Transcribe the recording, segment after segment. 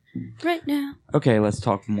Right now. Okay, let's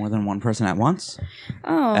talk more than one person at once.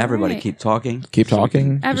 Oh, Everybody right. keep talking. Keep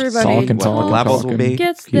talking. Everybody Talk and what talk and levels talk will and be.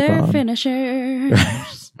 Gets keep their on.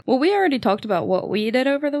 finishers. Well, we already talked about what we did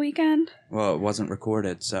over the weekend. Well, it wasn't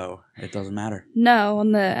recorded, so it doesn't matter. No,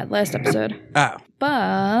 on the last episode. Oh.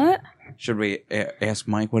 But Should we ask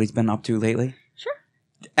Mike what he's been up to lately? sure.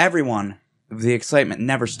 Everyone, the excitement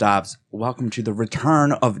never stops. Welcome to the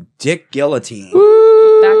return of Dick Guillotine,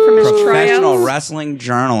 Back from his professional tryouts. wrestling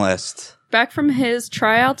journalist. Back from his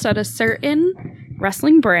tryouts at a certain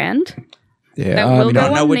wrestling brand. Yeah, That I will We mean, go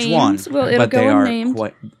don't know on which names. one, Well, it'll but go they are unnamed.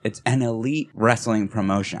 quite. It's an elite wrestling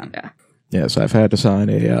promotion. Yeah. yes, I've had to sign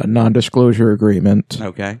a non-disclosure agreement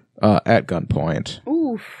Okay. at gunpoint.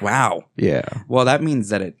 Oof. Wow. Yeah. Well, that means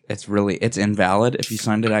that it's invalid if you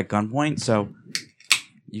signed it at gunpoint. So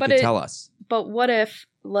you But can it- tell us. But what if,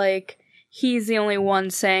 like, he's the only one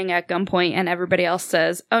saying at gunpoint and everybody else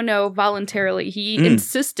says, oh no, voluntarily. He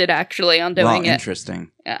insisted actually on doing it.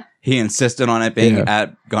 Interesting. Yeah. He insisted on it being Yeah.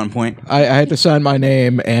 at gunpoint. I had to sign my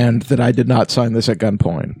name and that I did not sign this at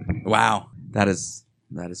gunpoint. Wow. That is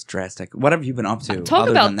drastic. What have you been up to? Talk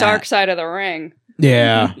other about than Dark that? Side of the Ring.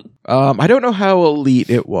 Yeah. I don't know how elite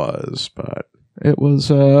it was, but it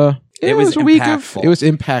was It was a week of impactful. it was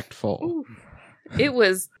impactful. Ooh. It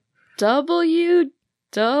was WW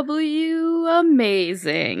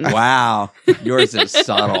amazing. Wow. Yours is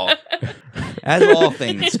subtle. As all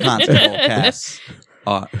things Constable Cass.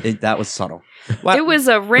 That was subtle. Why, It was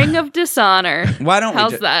a ring of dishonor. Why don't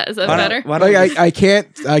How's we ju- that? Is that why don't- better? why don't Like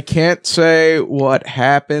we- I can't say what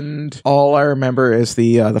happened. All I remember is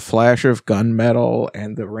the flash of gunmetal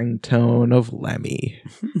and the ringtone of Lemmy.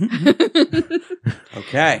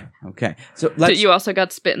 Okay. So let's You also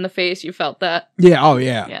got spit in the face. You felt that. Yeah. Oh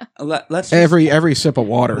yeah. Yeah. let's just- Every sip of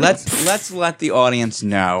water. let's let the audience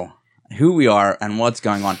know who we are and what's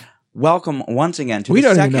going on. Welcome once again to we the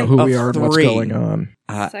don't even second know who of we are and what's three. going on.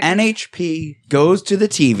 Second. NHP goes to the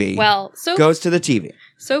TV. Well, goes to the TV.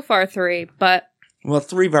 so far 3, but Well,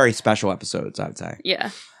 3 very special episodes, I would say. yeah.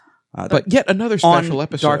 But yet another on special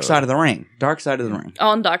episode. Dark Side of the Ring. Dark Side of the Ring.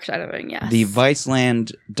 On Dark Side of the Ring, yes. The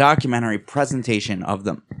Viceland documentary presentation of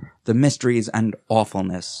the mysteries and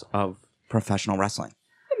awfulness of professional wrestling.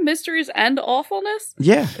 Mysteries and awfulness.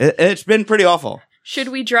 Yeah, it's been pretty awful. Should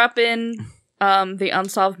we drop in the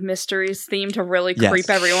Unsolved Mysteries theme to really Yes. creep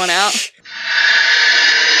everyone out?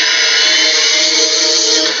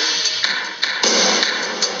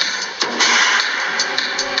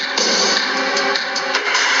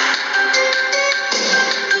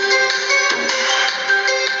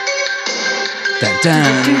 Dun,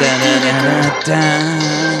 dun, dun, dun, dun,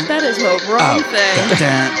 dun. That is the wrong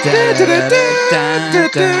thing.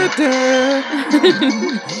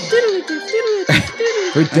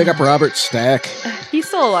 We dig up Robert's stack. He's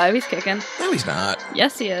still alive. He's kicking. No, he's not.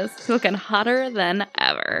 Yes, he is. He's looking hotter than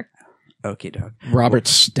ever. Okay, dog.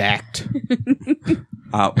 Robert's stacked.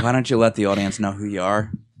 Why don't you let the audience know who you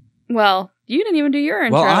are? Well, you didn't even do your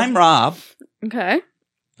intro. Well, I'm Rob. Okay.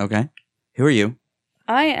 Okay. Who are you?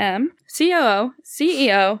 I am COO,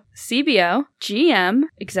 CEO, CBO, GM,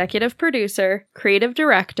 executive producer, creative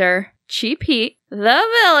director, Cheap Heat, the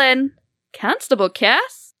villain, Constable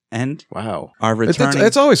Cass. And Wow. our It's, returning...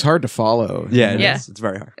 it's always hard to follow. yeah, it Yeah. is. It's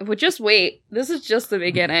very hard. Well, just wait. This is just the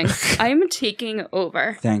beginning. I'm taking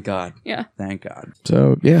over. Thank God. Yeah. Thank God.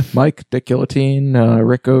 So yeah, Mike, Dick Guillotine,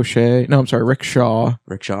 Rick O'Shea. No, I'm sorry, Rick Shaw.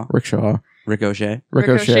 Rickshaw. Ricochet.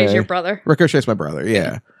 Ricochet's your brother. Ricochet's my brother.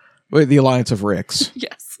 Yeah. Wait, the alliance of Ricks.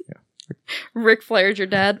 Yes. Ric Flair's your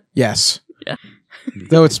dad. Yes. Yeah.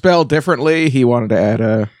 Though it's spelled differently, he wanted to add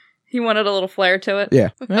a He wanted a little flair to it. yeah.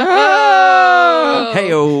 Oh!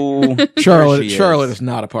 Heyo. Charlotte. There she Charlotte is. is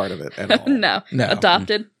not a part of it at all. No. No.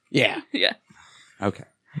 Adopted. Yeah. Yeah. Okay.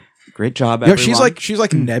 Great job, Yeah, everyone. she's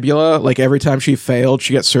like Nebula. Like every time she failed,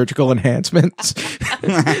 she gets surgical enhancements.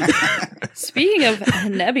 Speaking of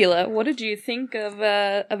Nebula, what did you think of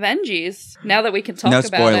Avenges? Now that we can talk no about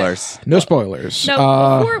spoilers. No spoilers. it.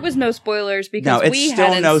 No, before it was no spoilers because No, it's we still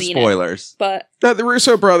hadn't no seen spoilers. it. But The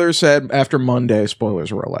Russo brothers said after Monday,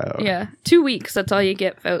 spoilers were allowed. yeah, 2 weeks. That's all you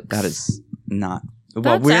get, folks. That is not... Well,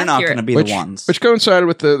 That's we're not accurate. going to be Which, the ones. which coincided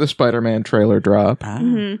with the Spider-Man trailer drop, Ah.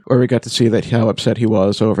 Mhm. where we got to see how upset he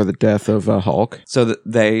was over the death of Hulk. So that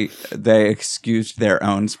they excused their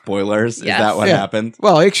own spoilers. Yes. Is that what Yeah. happened?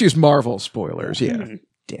 Well, they excuse Marvel spoilers, yeah. Mhm.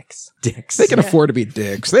 Dicks. They can Yeah. afford to be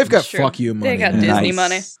dicks. They've got It's true. fuck you money. They got now. Disney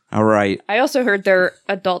money. All right. I also heard they're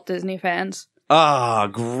adult Disney fans. Ah,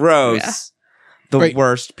 gross. The Wait.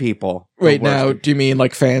 worst people. The Wait, worst now, people. do you mean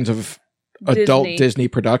like fans of adult Disney. Disney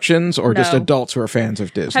productions or just No. adults who are fans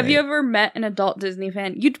of Disney? Have you ever met an adult Disney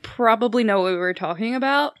fan? You'd probably know what we were talking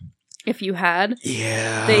about. if you had.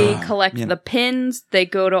 Yeah. They collect Yeah. the pins. They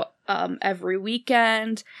go to every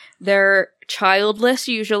weekend. They're childless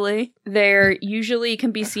usually. They're usually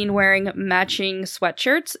can be seen wearing matching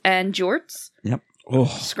sweatshirts and jorts, Oh.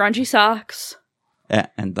 scrunchy socks. Yeah,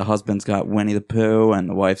 and the husband's got Winnie the Pooh, and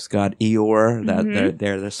the wife's got Eeyore. That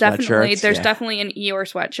they're the Definitely, sweatshirts. there's Yeah. definitely an Eeyore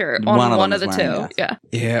sweatshirt One on of one them of the is two. wearing that.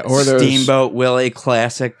 Yeah, Yeah, or those Steamboat Willie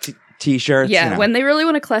classic T-shirts. yeah. you know. When they really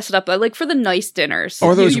want to class it up, like for the nice dinners,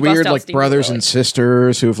 or those you bust weird out like Steamboat brothers Willie. and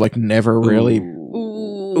sisters who've like never really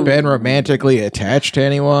Ooh. been romantically attached to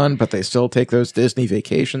anyone, but they still take those Disney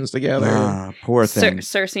vacations together. Ah, poor thing.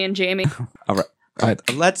 Cersei and Jamie. All right.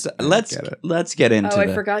 Let's get it. get into Oh, I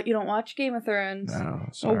the forgot you don't watch Game of Thrones. No, Oh,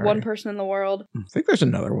 sorry. one person in the world. I think there's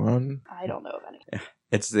another one. I don't know of any.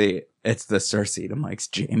 It's the Cersei to Mike's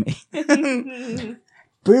Jamie.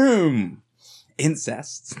 Boom.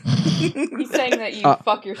 Incest. He's saying that you Uh,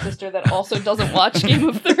 fuck your sister that also doesn't watch Game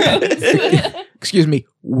of Thrones. Excuse me,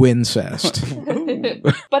 Wincest.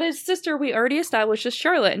 But his sister, we already established, is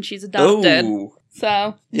Charlotte, and she's adopted. Ooh.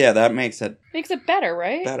 So, Yeah, that makes it makes it better,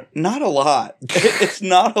 right? better. Not a lot. It's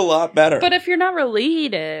not a lot better. But if you're not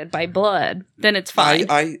related by blood, then it's fine.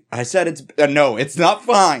 I said it's no, it's not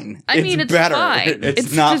fine. I mean, it's better. fine.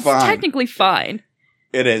 It's not just fine. technically fine.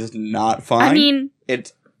 It is not fine. I mean,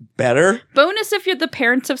 it's better. bonus if the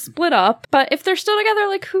parents have split up, but if they're still together,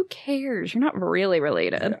 like, who cares? You're not really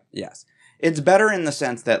related. Yes. It's better in the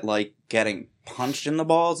sense that, like, getting punched in the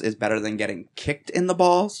balls is better than getting kicked in the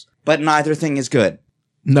balls, but neither thing is good.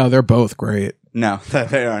 No, they're both great. No,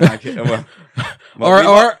 they are not good.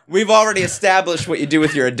 Well, we've already established what you do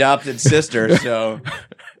with your adopted sister, so...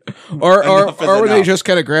 Or Enough is where they enough. just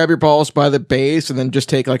kind of grab your balls by the base and then just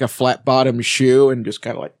take like a flat bottom shoe and just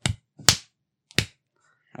kind of like.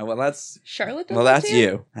 Oh, well, that's... Charlotte does Well, that that's too?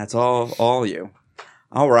 you. That's all you.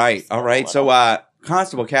 All right. So,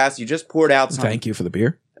 Constable Cass, you just poured out some Thank you for the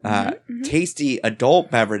beer. tasty adult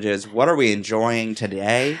beverages. What are we enjoying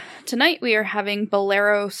today? Tonight we are having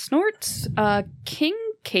Bolero Snorts, King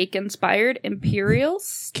Cake inspired Imperial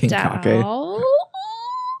King Stout. Kake.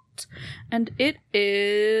 And it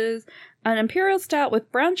is an Imperial Stout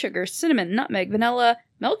with brown sugar, cinnamon, nutmeg, vanilla,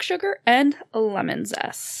 milk sugar, and lemon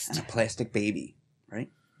zest. And a plastic baby, right?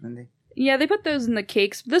 Mindy? Yeah, they put those in the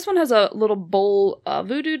cakes. This one has a little bowl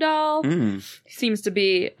voodoo doll. Seems to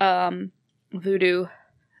be voodoo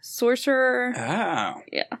sorcerer. Oh.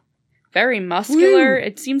 Yeah. Very muscular.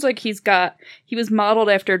 It seems like he was modeled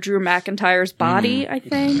after Drew McIntyre's body, I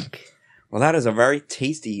think. Well, that is a very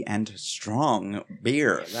tasty and strong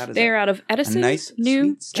beer. That is They're out of Edison, nice, New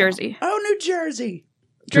sweet stout. Jersey. Oh, New Jersey.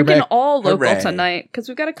 Drinking Mac- all local Hooray. tonight because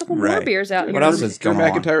we've got a couple more Hooray. beers out What here. else is Drew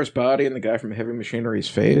going on? McIntyre's body and the guy from Heavy Machinery's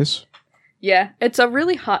face. Yeah, it's a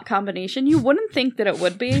really hot combination. You wouldn't think that it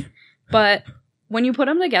would be, but when you put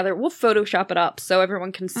them together, we'll Photoshop it up so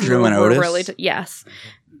everyone can see Drew what and we're Otis? really. Yes,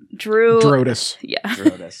 Drew. Drotus. Yeah.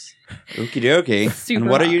 Drotus. Okie dokie. Super And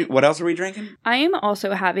what hot. what else are we drinking? I am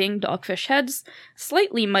also having Dogfish Head's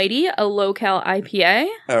Slightly Mighty, a low-cal IPA.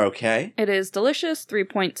 Okay. It is delicious,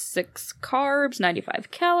 3.6 carbs, 95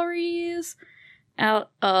 calories, out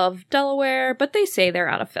of Delaware, but they say they're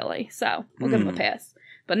out of Philly, so we'll give them a pass.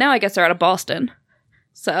 But now I guess they're out of Boston.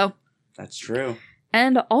 So, That's true.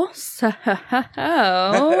 and also,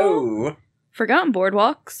 Oh. Forgotten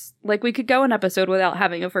Boardwalks. Like, we could go an episode without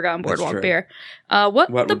having a Forgotten That's Boardwalk true. beer. What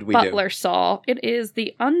the would we do? Butler saw. It is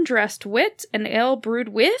the Undressed Wit, an ale brewed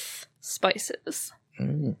with spices.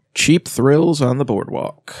 Cheap thrills on the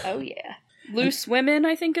boardwalk. Oh, yeah. Loose women,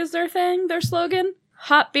 I think, is their thing, their slogan.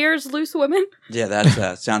 Hot beers, loose women. Yeah,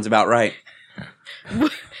 that sounds about right.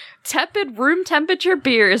 Tepid room temperature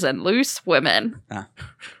beers and loose women. Ah.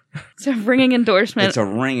 It's a ringing endorsement. It's a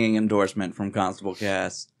ringing endorsement from Constable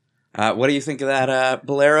Cass. What do you think of that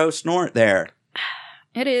Bolero snort there?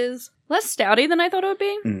 It is less stouty than I thought it would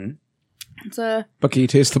be. Mhm. It's a... But can you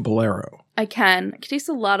taste the Bolero? I can taste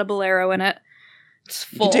a lot of Bolero in it. It's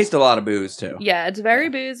You full. can taste a lot of booze, too. Yeah, it's very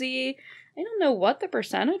boozy. I don't know what the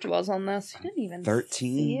percentage was on this. I didn't even 13?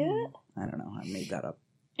 see it. I don't know. I made that up.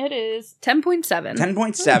 It is 10.7.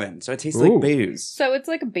 10.7. So it tastes Ooh. like booze. So it's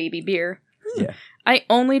like a baby beer. Yeah. I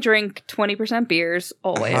only drink 20% beers,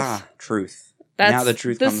 always. Ah, truth. That's, now the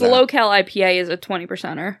truth this comes out. low-cal IPA is a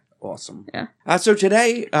 20%er. Awesome. Yeah. So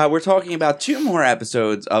today, we're talking about 2 more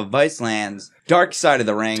episodes of Viceland's Dark Side of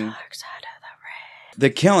the Ring, Dark side of the ring. the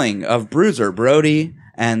killing of Bruiser Brody,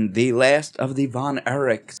 and the last of the Von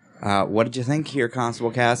Erichs. What did you think here,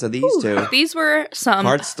 Constable Cass, of these two? These were some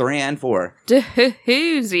Parts 3 and 4.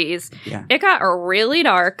 doozies. Yeah. It got really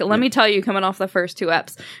dark. Let me tell you, coming off the first 2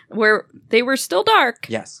 eps, where they were still dark.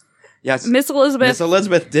 Yes. Yes. Miss Elizabeth. Miss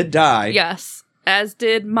Elizabeth did die. Yes. as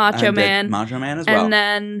did Macho And Man. Macho Man as well. And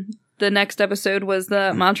then the next episode was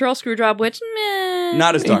the Montreal Screwjob, which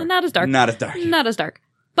Not as dark. Not as dark. Not as dark. Not as dark.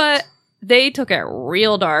 But they took it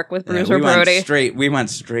real dark with Bruiser Brody. We went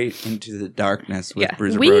straight into the darkness with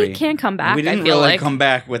Bruiser we Brody. can't come back. We didn't I feel really like. come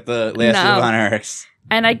back with the Last of Von Erichs.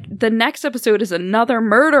 And the next episode is another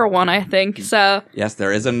murder one, I think. So Yes,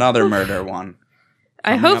 there is another murder one.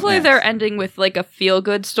 hopefully they're ending with like a feel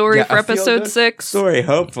good story for episode 6. Story,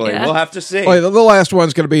 hopefully. Yeah. We'll have to see. Oh, the last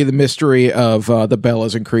one's going to be the mystery of the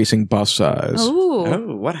Bella's increasing bust size. Ooh.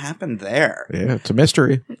 Oh, what happened there? Yeah, it's a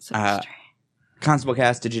mystery. It's a mystery. Constable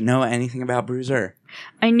Cass, did you know anything about Bruiser?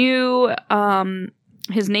 I knew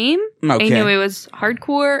his name. Okay. I knew he was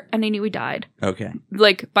hardcore, and I knew he died. Okay.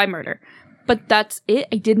 Like, by murder. But that's it.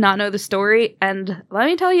 I did not know the story. And let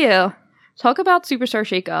me tell you, talk about Superstar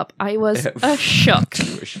Shakeup. I was shook.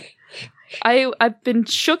 I've been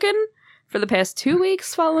shooken for the past 2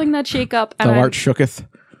 weeks following that shakeup. And Thou I art shooketh.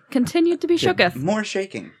 continued to be shooketh. More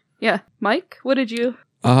shaking. Yeah. Mike, what did you...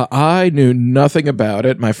 I knew nothing about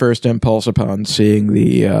it. My first impulse upon seeing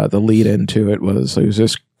the lead into it was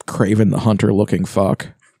this Craven the Hunter looking fuck.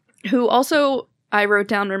 Who also, I wrote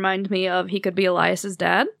down, remind me of he could be Elias's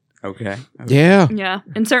dad. Okay. Yeah. Yeah.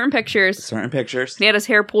 In certain pictures. Certain pictures. He had his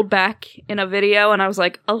hair pulled back in a video, and I was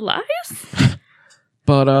like, Elias?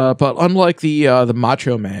 But unlike the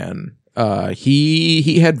Macho Man,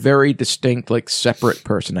 he had very distinct, like, separate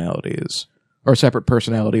personalities. Or separate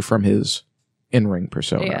personality from his in-ring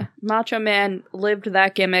persona. Yeah. Macho Man lived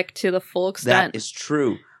that gimmick to the full extent. That is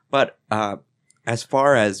true. But as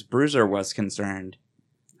far as Bruiser was concerned,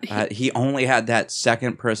 he only had that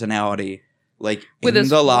second personality, like, With in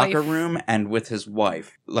his the locker wife. room and with his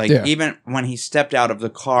wife. Like, Yeah. even when he stepped out of the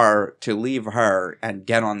car to leave her and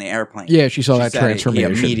get on the airplane. Yeah, she saw that said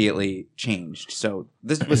transformation. He immediately changed. So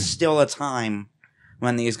this was still a time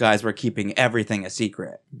when these guys were keeping everything a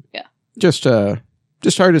secret. Just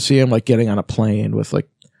hard to see him, like, getting on a plane with, like,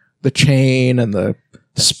 the chain and the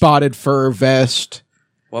spotted fur vest.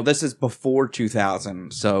 Well, this is before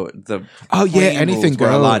 2000, so the Oh, yeah, plane anything rules were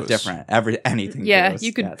a lot goes. different. Anything Yeah, goes.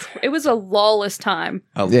 you could. Yes. It was a lawless time.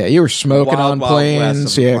 Yeah, you were smoking Wild, on Wild West planes,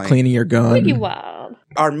 of the yeah, plane. cleaning your gun. Pretty wild.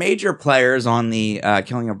 Our major players on the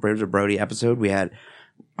Killing of Bruiser Brody episode, we had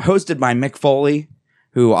hosted by Mick Foley,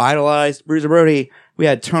 who idolized Bruiser Brody. We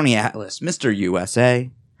had Tony Atlas, Mr. USA,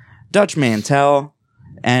 Dutch Mantell,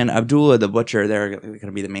 and Abdullah the Butcher. They're going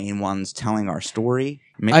to be the main ones telling our story.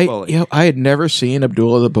 Mick Foley. I had never seen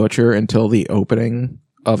Abdullah the Butcher until the opening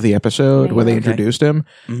of the episode where they Okay. introduced him.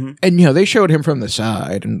 Mhm. And, they showed him from the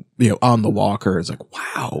side and, on the walker. It's like,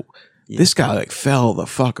 wow, this guy, like, fell the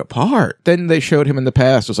fuck apart. Then they showed him in the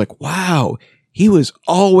past. It was like, wow, he was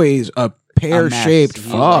always a pear-shaped A mess.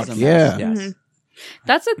 He was fuck. a Yeah. mess, yes. Mhm.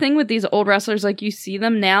 That's the thing with these old wrestlers. Like, you see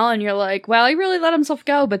them now and you're like, wow, he really let himself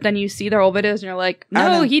go. But then you see their old videos and you're like, I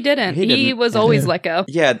no, know. he didn't. He He didn't. was always let go.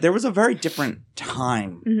 Yeah, there was a very different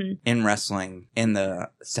time Mhm. in wrestling in the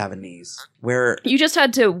 70s where You just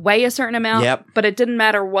had to weigh a certain amount, Yep. but it didn't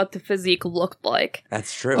matter what the physique looked like.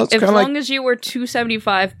 that's true. Well, It's As kinda long like- as you were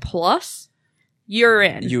 275 plus, you're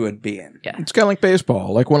in. You would be in. Yeah. It's kind of like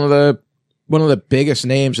baseball. Like, one of the biggest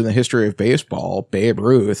names in the history of baseball, Babe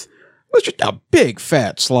Ruth, was just a big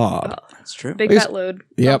fat slob. That's true. Big He's- fat load.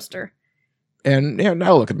 Yep. Dumpster. And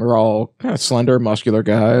now look at them, they're all kind of slender, muscular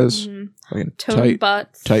guys, Mhm. like Tone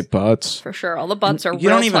butts. tight butts. For sure. All the butts are You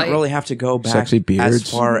real don't even tight. really have to go back Sexy beards.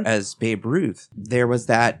 as far as Babe Ruth. There was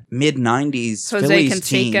that mid-90s Jose Phillies Canseco.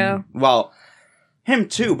 team. Well, him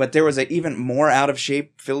too, but there was an even more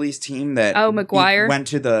out-of-shape Phillies team that Oh, McGuire? went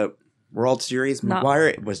to the World Series. Not-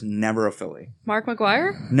 McGuire was never a Philly. Mark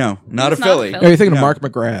McGuire? No, not a He's not a Philly. Philly. Are you thinking No. of Mark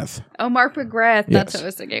McGrath? Oh, Mark McGrath. That's Yes. what I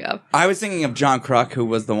was thinking of. I was thinking of John Kruk, who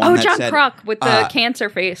was the one Oh, that John said, Kruk with the uh, cancer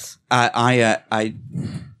face. I'm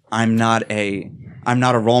not a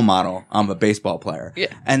role model. I'm a baseball player. Yeah.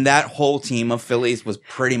 And that whole team of Phillies was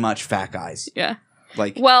pretty much fat guys. Yeah.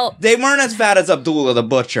 Like, Well, they weren't as fat as Abdullah the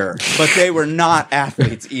Butcher, but they were not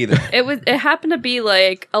athletes either. it happened to be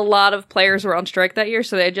like a lot of players were on strike that year,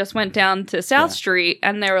 so they just went down to South Yeah. Street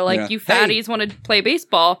and they were like, Yeah. "You Hey. fatties want to play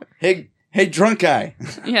baseball?" Hey, drunk guy,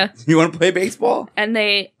 Yeah, you want to play baseball? and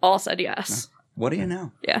they all said yes. What do you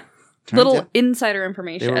know? Yeah, Turns little out insider they were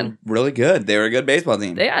information. really good. They were a good baseball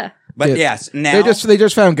team. Yeah, But Yeah. yes, now They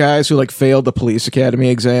just found guys who, like, failed the police academy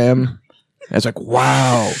exam. And it's like,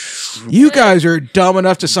 wow, you guys are dumb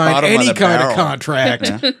enough to sign Bottom of any the kind barrel. of contract.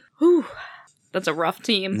 Yeah. Whew. That's a rough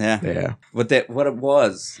team. yeah. Yeah. What it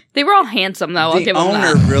was, They were all handsome though. I'll the give them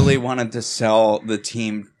owner that. really wanted to sell the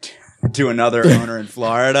team to another owner in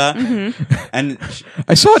Florida, Mm-hmm. and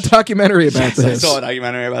I saw a documentary about yes, I this. saw a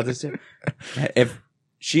documentary about this too.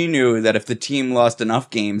 she knew that if the team lost enough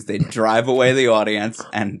games, they'd drive away the audience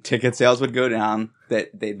and ticket sales would go down,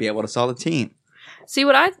 that they'd be able to sell the team. See,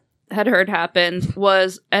 what I had heard happened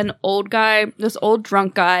was an old guy, this old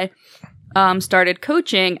drunk guy, started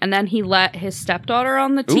coaching, and then he let his stepdaughter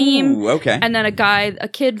on the team. Ooh, okay. And then a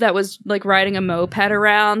kid that was like riding a moped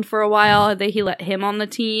around for a while, he let him on the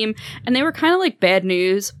team. And they were kind of like bad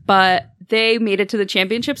news, but they made it to the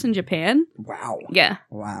championships in Japan. Wow. Yeah.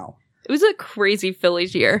 Wow. It was a crazy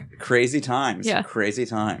Phillies year. Crazy times. Yeah. Crazy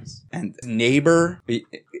times. And neighbor,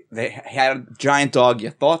 they had a giant dog. You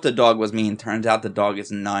thought the dog was mean. Turns out the dog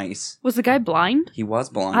is nice. Was the guy blind? He was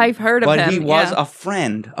blind. I've heard of him. But he was yeah. a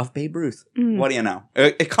friend of Babe Ruth. What do you know?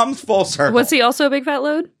 It comes full circle. Was he also a big fat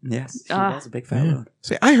load? Yes, he was a big fat load.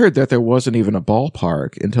 See, I heard that there wasn't even a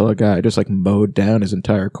ballpark until a guy just like mowed down his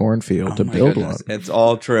entire cornfield to my build goodness. one. It's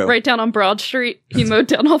all true. Right down on Broad Street, he mowed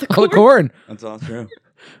down all the All corn. the corn. That's all true.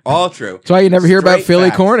 All true. That's why you never hear about Straight Philly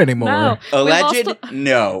facts. corn anymore. No. Alleged? We lost-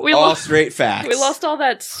 No. we all lost- straight facts. We lost all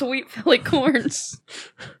that sweet Philly corn.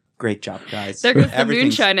 Great job, guys. There goes the Everything's-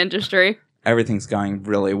 moonshine industry. Everything's going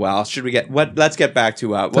really well. Should we get what? Let's get back to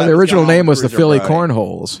So the original name was the Philly Corn.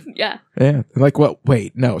 Cornholes. Yeah. Yeah. Like what?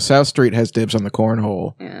 Wait, no. South Street has dibs on the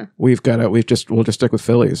cornhole. Yeah. We'll just stick with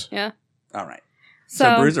Phillies. Yeah. All right.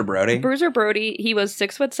 So Bruiser Brody. Bruiser Brody, he was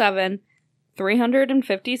 6'7",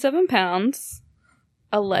 357 pounds,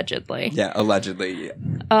 allegedly. Yeah, allegedly.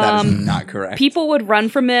 That is not correct. People would run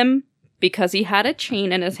from him because he had a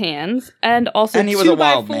chain in his hands, and also And he was a 2x4s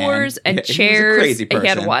wild man. and He was a chairs. crazy He had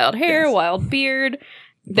person. wild hair, Yes. wild beard.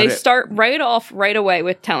 They start right away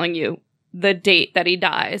with telling you the date that he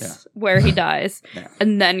dies, where he dies,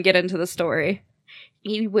 and then get into the story.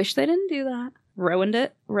 You wish they didn't do that. Ruined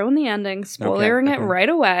the ending, spoiling it right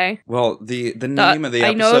away. Well, the name of the episode,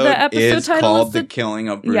 I know the episode is title called is The Killing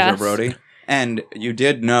of Bruiser Yes. Brody. And you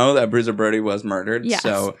did know that Bruiser Brody was murdered. Yes.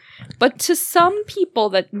 So But to some people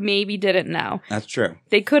that maybe didn't know, that's true.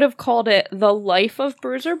 they could have called it The Life of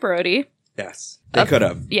Bruiser Brody. Yes. They could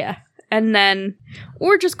have. Yeah. And then,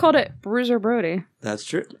 or just called it Bruiser Brody. That's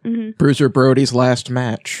true. Bruiser Brody's last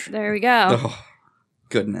match. There we go. Oh,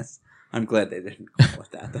 goodness. I'm glad they didn't call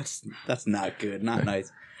it that. That's not good. Not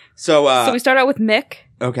nice. So So we start out with Mick,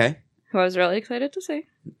 okay. who I was really excited to see.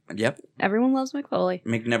 Yep. Everyone loves Mick Foley.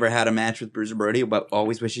 Mick never had a match with Bruiser Brody, but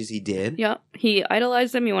always wishes he did. Yep. He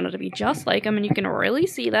idolized him. He wanted to be just like him, and you can really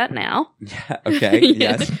see that now. Yeah. Okay.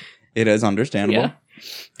 Yeah. Yes. It is understandable. Yeah.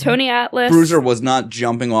 Tony Atlas. Bruiser was not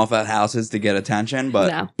jumping off at houses to get attention, but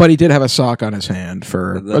No. But he did have a sock on his hand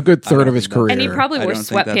for a good I third don't of his think that- career. And he probably I wore don't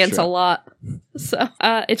think that's sweatpants true. a lot. So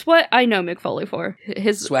it's what I know Mick Foley for.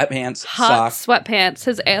 His sweatpants, hot socks. sweatpants.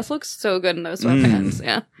 His ass looks so good in those sweatpants.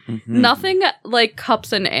 Yeah. Mm-hmm. Nothing like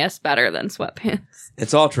cups an ass better than sweatpants.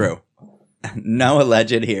 It's all true. No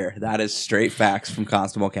alleged here. That is straight facts from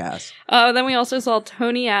Constable Cass. Then we also saw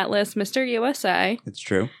Tony Atlas, Mr. USA, It's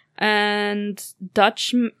true. and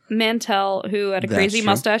Dutch Mantel, who had a That's crazy true.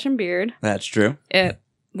 mustache and beard. That's true. It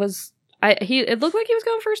was it looked like he was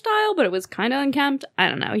going for style, but it was kind of unkempt. I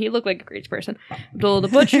don't know. He looked like a crazy person. Abdullah the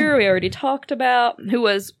Butcher, we already talked about, who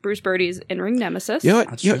was Bruce Birdie's in-ring nemesis. You know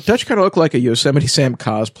what? true. Dutch kind of looked like a Yosemite Sam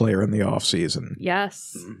cosplayer in the off season.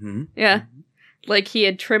 Yes. Mm-hmm. Yeah. Like he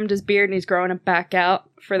had trimmed his beard and he's growing it back out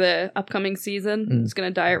for the upcoming season. He's going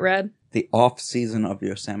to dye it red. The off season of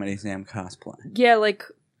Yosemite Sam cosplay. Yeah, like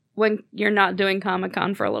when you're not doing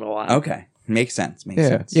Comic-Con for a little while. Okay. Makes sense. Makes Yeah,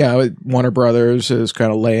 sense. yeah. Warner Brothers is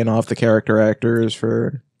kind of laying off the character actors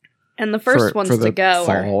for And the first ones for the to go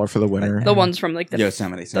fall are or for the winter. the ones from like the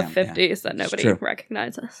Yosemite Sam. 50s that It's nobody true.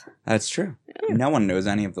 recognizes. That's true. No one knows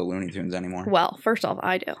any of the Looney Tunes anymore. Well, first off,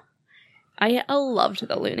 I do. I loved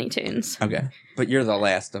the Looney Tunes. Okay. But you're the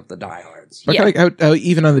last of the diehards. Like, Yeah. how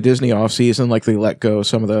even on the Disney off season, like they let go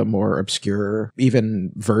some of the more obscure,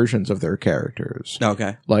 even versions of their characters,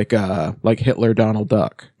 Okay. like Hitler, Donald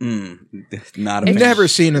Duck. Not a I've fan. never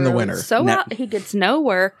seen in the winter. So No. he gets no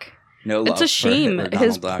work. No love It's a for shame. Hitler,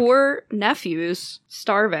 His Donald Duck. poor nephews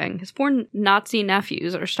starving. His poor Nazi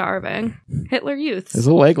nephews are starving. Hitler youths. His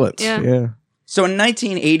little leglets. Yeah. Yeah. So in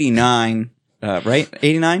 1989, right?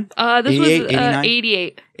 89? This 88, was 89?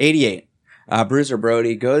 88. 88. Bruiser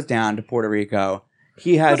Brody goes down to Puerto Rico.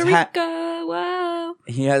 He has Puerto Rico, wow.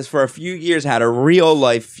 he has for a few years had a real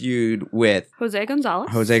life feud with Jose Gonzalez.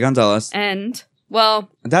 Jose Gonzalez. And, well,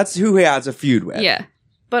 That's who he has a feud with. yeah.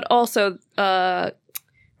 But also,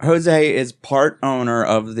 Jose is part owner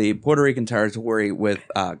of the Puerto Rican territory with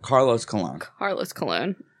Carlos Colon. Carlos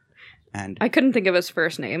Colon. And I couldn't think of his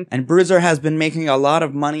first name. Bruiser has been making a lot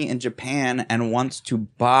of money in Japan and wants to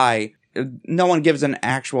buy. No one gives an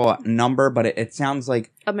actual number, but it sounds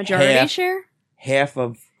like A majority half- share? half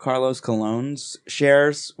of Carlos Colon's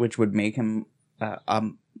shares, which would make him a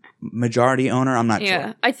majority owner. I'm not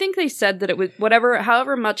sure. I think they said that it was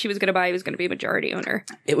however much he was going to buy, he was going to be a majority owner.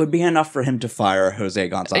 It would be enough for him to fire Jose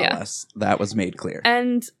Gonzalez. Yeah. That was made clear.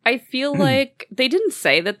 And I feel like they didn't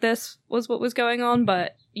say that this was what was going on,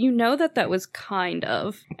 but you know that was kind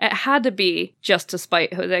of... It had to be just to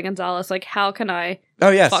spite Jose Gonzalez. Like, how can I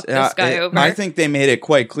fuck this guy over? I think they made it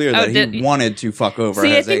quite clear that he wanted to fuck over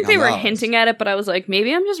Jose I think Gonzalez. They were hinting at it, but I was like,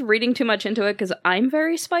 maybe I'm just reading too much into it because I'm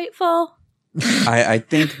very spiteful. I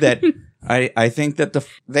think that I think that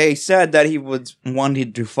they said that he was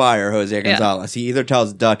wanted to fire Jose Gonzalez. He either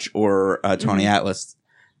tells Dutch or Tony Atlas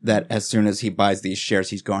that as soon as he buys these shares,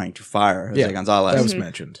 he's going to fire Jose Gonzalez. That was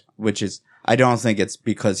mentioned. Which is, I don't think it's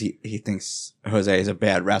because he thinks Jose is a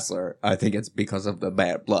bad wrestler. I think it's because of the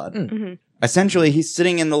bad blood. Mm-hmm. Essentially, he's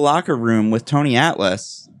sitting in the locker room with Tony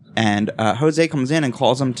Atlas, and Jose comes in and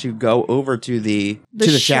calls him to go over to the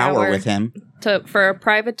shower with him. For a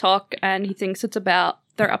private talk, and he thinks it's about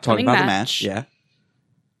their upcoming match. Yeah.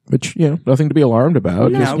 Which, nothing to be alarmed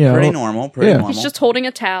about. No, pretty normal. Pretty normal. He's just holding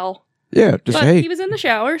a towel. Yeah, just, but hey. he was in the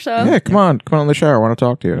shower, so... Yeah, come on in the shower. I want to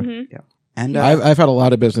talk to you. Mm-hmm. Yeah. And I've had a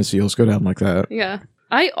lot of business deals go down like that. Yeah.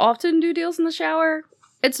 I often do deals in the shower.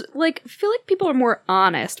 It's like, I feel like people are more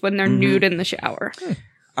honest when they're nude in the shower.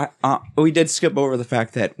 We did skip over the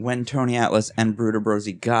fact that when Tony Atlas and Bruder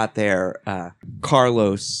got there,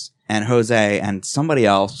 Carlos and Jose and somebody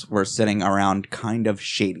else were sitting around kind of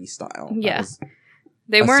shady style. Yeah.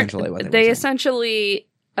 They weren't. They essentially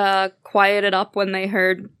quieted up when they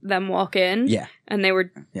heard them walk in. Yeah. And they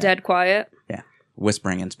were dead quiet. Yeah.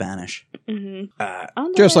 Whispering in Spanish.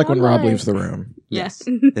 Mm-hmm. Just like when Rob leaves the room. Yes.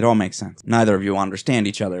 It all makes sense. Neither of you understand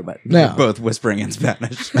each other, but you're both whispering in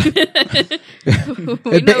Spanish.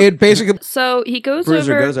 It basically... So he goes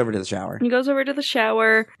Bruiser goes over to the shower. He goes over to the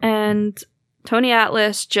shower, and Tony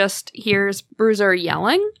Atlas just hears Bruiser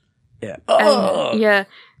yelling. Yeah. And, yeah.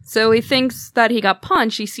 So he thinks that he got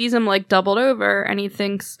punched. He sees him, like, doubled over, and he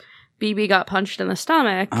thinks BB got punched in the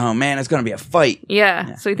stomach. Oh, man, it's going to be a fight.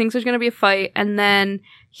 Yeah. So he thinks there's going to be a fight, and then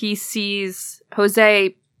he sees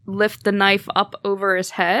Jose lift the knife up over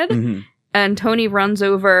his head, and Tony runs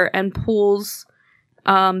over and pulls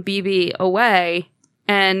BB away,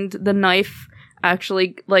 and the knife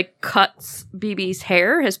actually, like, cuts BB's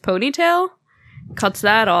hair, his ponytail, cuts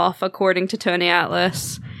that off, according to Tony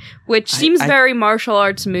Atlas, which seems very martial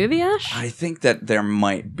arts movie-ish. I think that there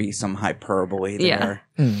might be some hyperbole there.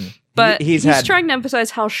 Yeah. But he's trying to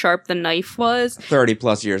emphasize how sharp the knife was. 30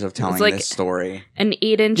 plus years of telling this story. An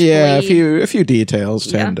 8-inch blade. Yeah, a few details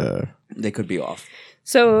tend to... They could be off.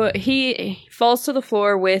 So he falls to the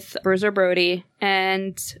floor with Bruiser Brody,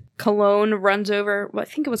 and Colon runs over. Well, I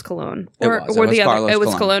think it was Colon. It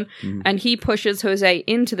was Colon. Mm-hmm. And he pushes Jose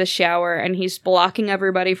into the shower, and he's blocking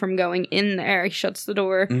everybody from going in there. He shuts the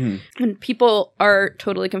door. Mm-hmm. And people are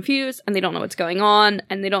totally confused, and they don't know what's going on,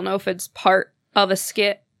 and they don't know if it's part of a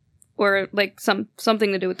skit or like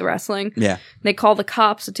something to do with the wrestling. Yeah. They call the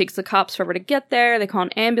cops. It takes the cops forever to get there. They call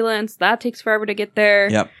an ambulance. That takes forever to get there.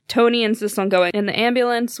 Yep. Tony insists on going in the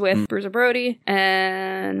ambulance with Bruiser Brody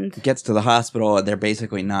and gets to the hospital, and they're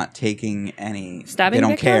basically not taking any stabbing. They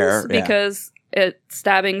don't care because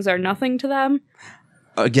stabbings are nothing to them.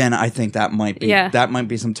 Again, I think that might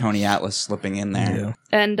be some Tony Atlas slipping in there. Yeah.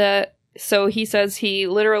 And so he says he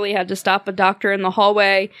literally had to stop a doctor in the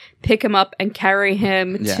hallway, pick him up, and carry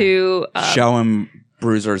him to... show him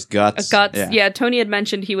Bruiser's guts. Yeah, Tony had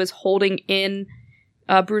mentioned he was holding in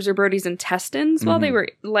Bruiser Brody's intestines while they were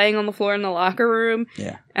laying on the floor in the locker room.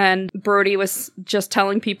 Yeah. And Brody was just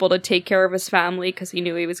telling people to take care of his family because he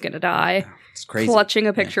knew he was going to die. It's crazy. Clutching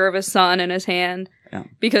a picture of his son in his hand. Yeah.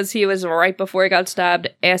 Because he was right before he got stabbed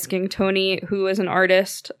asking Tony, who is an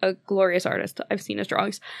artist, a glorious artist, I've seen his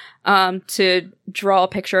drawings, to draw a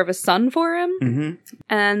picture of his son for him. Mm-hmm.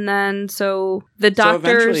 And then so the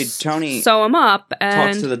doctors Tony sew him up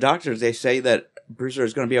and talks to the doctors. They say that Bruiser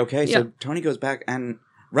is going to be okay. Yeah. So Tony goes back and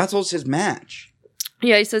wrestles his match.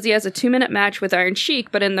 Yeah, he says he has a 2-minute match with Iron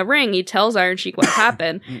Sheik, but in the ring he tells Iron Sheik what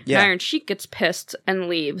happened. And Iron Sheik gets pissed and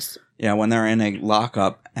leaves. Yeah, when they're in a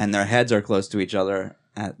lockup and their heads are close to each other,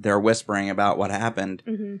 they're whispering about what happened.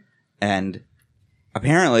 Mm-hmm. And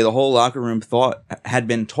apparently the whole locker room had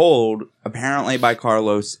been told, apparently by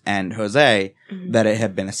Carlos and Jose, that it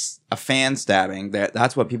had been a fan stabbing.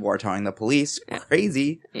 That's what people are telling the police. Yeah.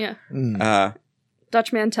 Crazy. Yeah.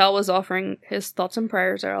 Dutch Mantel was offering his thoughts and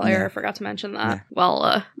prayers earlier. Yeah. I forgot to mention that. Yeah.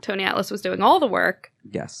 While Tony Atlas was doing all the work.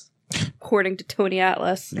 Yes. According to Tony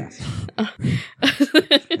Atlas. Yes.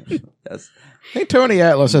 Yes. I think Tony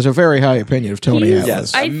Atlas has a very high opinion of Tony Atlas.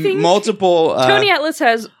 Yes. I think multiple... Tony Atlas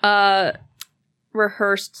has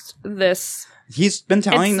rehearsed this. He's been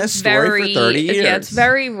telling this story for 30 years. Yeah, it's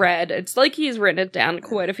very read. It's like he's written it down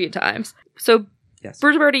quite a few times. So, Yes.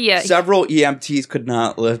 Bruiser Brody, yeah. Several EMTs could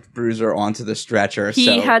not lift Bruiser onto the stretcher.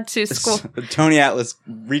 He had to Tony Atlas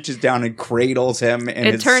reaches down and cradles him in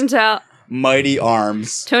It his turns out mighty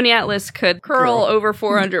arms. Tony Atlas could curl over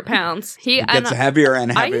 400 pounds. It gets heavier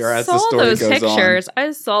and heavier as the story goes pictures. on.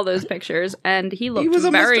 I saw those pictures, and he looked He was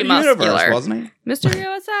a very Mr. muscular. Universe, wasn't he? Mr.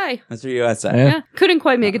 USA. Mr. USA. Yeah. Yeah. Couldn't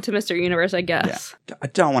quite make it to Mr. Universe, I guess. Yeah. I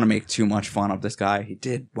don't want to make too much fun of this guy. He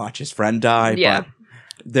did watch his friend die, Yeah. but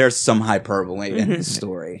there's some hyperbole in his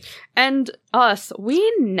story. And us, we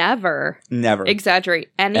never Never. exaggerate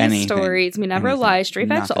any Anything. stories. We never Anything. lie. Straight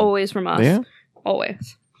facts Nothing. always from us. Yeah.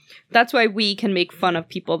 Always. That's why we can make fun of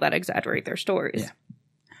people that exaggerate their stories. Yeah.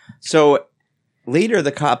 So later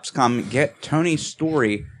the cops come, get Tony's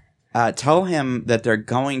story, tell him that they're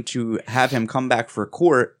going to have him come back for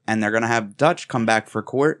court, and they're going to have Dutch come back for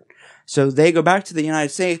court. So they go back to the United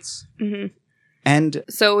States and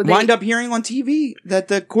So they, wind up hearing on TV that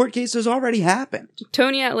the court case has already happened.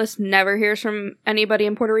 Tony Atlas never hears from anybody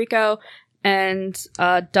in Puerto Rico, and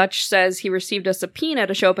Dutch says he received a subpoena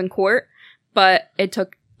to show up in court, but it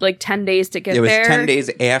took like 10 days to get It was there. 10 days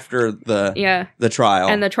after the trial.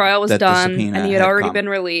 And the trial was that the done, subpoena and he had had already come. been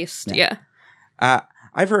released. Yeah.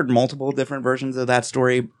 I've heard multiple different versions of that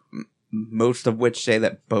story, most of which say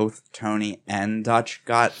that both Tony and Dutch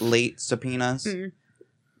got late subpoenas.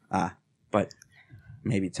 But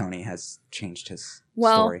maybe Tony has changed his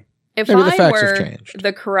story. If Maybe the I facts have were changed.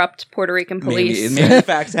 the corrupt Puerto Rican police, Maybe the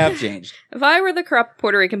facts have changed. if I were the corrupt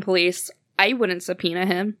Puerto Rican police, I wouldn't subpoena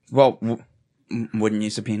him. Well, wouldn't you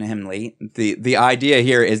subpoena him late? The idea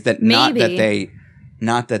here is that not Maybe.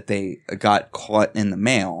 that they got caught in the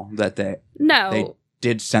mail, that they No.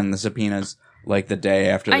 did send the subpoenas like the day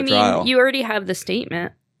after the I trial. mean, you already have the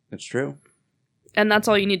statement, That's true. and that's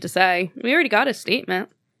all you need to say. We already got a statement.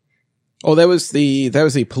 Oh, that was the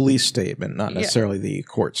police statement, not Yeah. necessarily the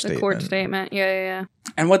court The statement. court statement. Yeah.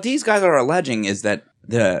 And what these guys are alleging is that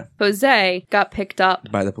Jose got picked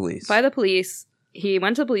up by the police. by the police. He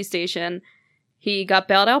went to the police station. He got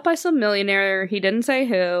bailed out by some millionaire. He didn't say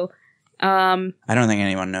who. I don't think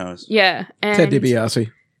anyone knows. Yeah. And Ted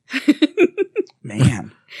DiBiase.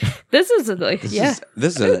 Man, this is like, this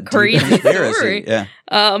is a Crazy deep conspiracy. story. Yeah,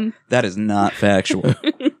 that is not factual.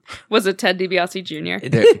 was it Ted DiBiase Jr.?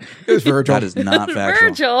 It was Virgil. That is not factual.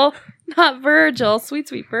 Virgil, not Virgil. Sweet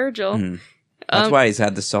Virgil. Mhm. That's why he's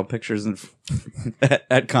had to sell pictures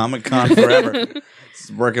at Comic-Con forever.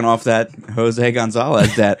 He's working off that Jose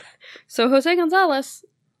Gonzalez debt. So Jose Gonzalez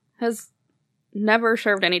has never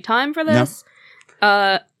served any time for this.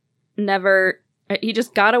 Never. He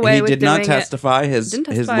just got away He with did doing not testify. His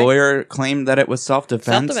lawyer claimed that it was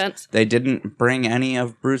self-defense. Self-defense. They didn't bring any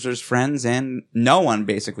of Bruiser's friends in. No one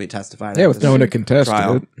basically testified. Yeah, at with this no one to contest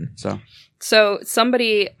trial. it. So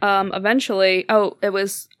somebody eventually, it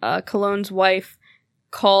was Cologne's wife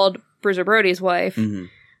called Bruiser Brody's wife,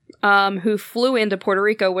 who flew into Puerto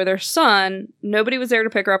Rico with her son. Nobody was there to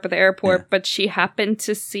pick her up at the airport, but she happened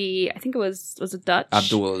to see, I think was it Dutch?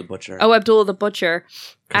 Abdullah the Butcher. Oh, Abdullah the Butcher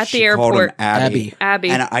at She the called him airport. Abby.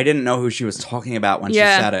 And I didn't know who she was talking about when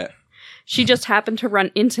Yeah. she said it. she just happened to run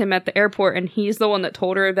into him at the airport, and he's the one that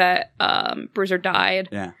told her that Bruiser died.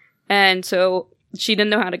 Yeah. And so she didn't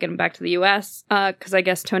know how to get him back to the U.S. Because I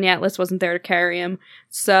guess Tony Atlas wasn't there to carry him.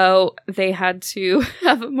 So they had to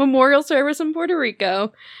have a memorial service in Puerto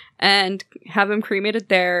Rico and have him cremated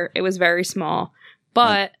there. It was very small.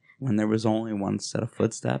 But When there was only one set of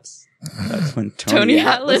footsteps, that's when Tony Tony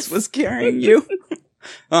Atlas Atlas was carrying you.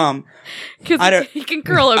 I because don't- he can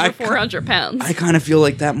curl over I- 400 pounds. I kind of feel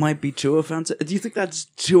like that might be too offensive. Do you think that's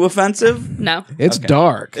too offensive? No. It's Okay.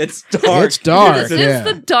 dark. It's dark. It's dark. This yeah. is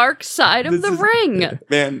the dark side of This the is- ring.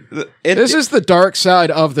 Man, This is the dark side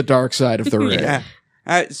of the dark side of the ring. Yeah.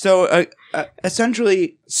 So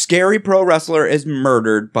essentially, scary pro wrestler is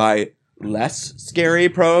murdered by less scary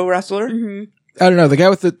pro wrestler. Mm-hmm. I don't know. The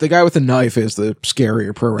guy with the knife is the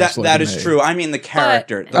scarier pro wrestler. That to is me. true. I mean, the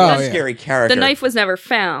character, the Oh, less yeah. scary character. The knife was never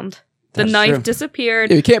found. The That's knife true. disappeared.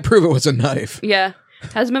 Yeah, you can't prove it was a knife. Yeah.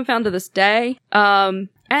 Hasn't been found to this day. And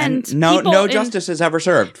no people justice is ever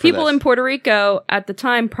served. For People this. in Puerto Rico at the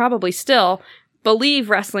time, probably still, believe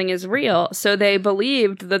wrestling is real. So they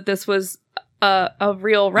believed that this was a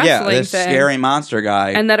real wrestling this thing. scary monster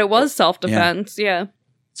guy, And that it was self-defense. Yeah.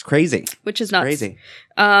 it's crazy. Which is nuts. Crazy.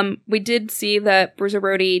 We did see that Bruiser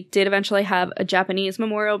Brody did eventually have a Japanese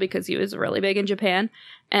memorial because he was really big in Japan.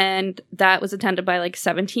 And that was attended by like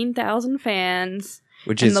 17,000 fans.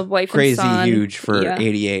 Which And is the wife and crazy son. huge for Yeah.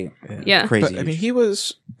 '88. Yeah. Crazy. But I mean, he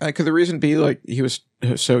was Could the reason be like he was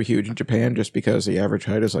so huge in Japan just because the average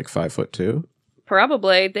height is like 5'2"?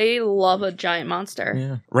 Probably. They love a giant monster.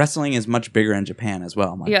 Yeah. Wrestling is much bigger in Japan as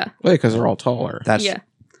well. Mike. Yeah. Well, because they're all taller. That's Yeah.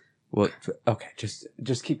 well. Okay,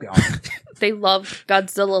 just keep going. They love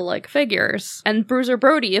Godzilla-like figures. And Bruiser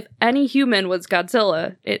Brody, if any human was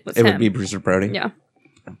Godzilla, it was It him. would be Bruiser Brody. Yeah.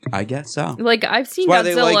 I guess so. Like, I've seen That's why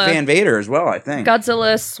they Godzilla, like Van Vader as well. I think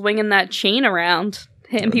Godzilla swinging that chain around,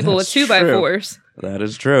 hitting people with That's 2x4s. that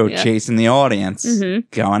is true. Yeah. Chasing the audience,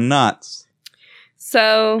 going nuts.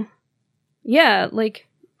 So, yeah, like,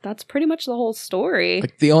 that's pretty much the whole story.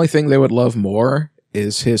 Like the only thing they would love more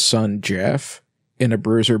is his son Jeff in a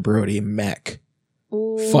Bruiser Brody mech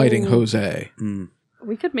fighting Ooh. Jose. Mm.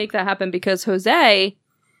 We could make that happen because Jose,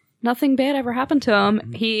 nothing bad ever happened to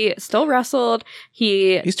him. He still wrestled.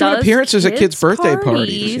 He's doing appearances at kids' birthday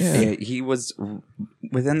parties. Yeah. He was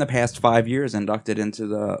within the past 5 years inducted into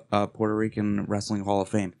the Puerto Rican Wrestling Hall of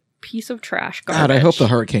Fame. Piece of trash garbage. God, I hope the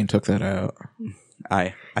hurricane took that out.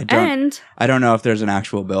 I And don't know if there's an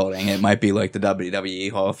actual building. It might be like the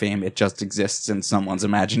WWE Hall of Fame. It just exists in someone's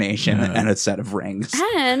imagination and a set of rings.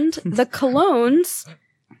 And the Colognes,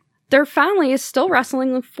 their family is still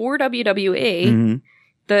wrestling for WWE. Mhm.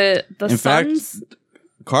 The In sons, fact,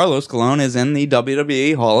 Carlos Colon is in the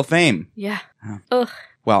WWE Hall of Fame. yeah. Huh. Ugh.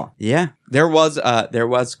 Well, yeah, there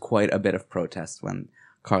was quite a bit of protest when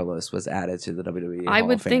Carlos was added to the WWE. I Hall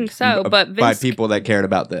would of Fame. think so, but by Vince people that cared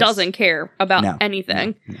about this. doesn't care about No.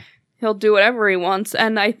 anything. No. He'll do whatever he wants,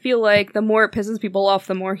 and I feel like the more it pisses people off,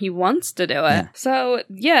 the more he wants to do it. Yeah. So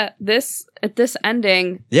yeah, this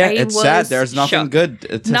ending, Yeah, I it's was sad. There's nothing shook. good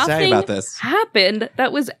to say Nothing about this. happened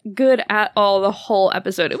that was good at all the whole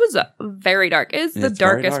episode. It was very dark. It's the It's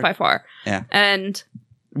very darkest dark. by far. Yeah. And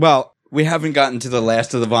Well, we haven't gotten to the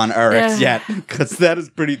last of the Von Erichs Yeah. yet, because that is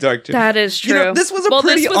pretty dark too. that is true. You know, this was a Well,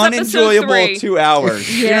 pretty this was episode unenjoyable 3. 2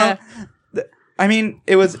 hours. Yeah. You know? I mean,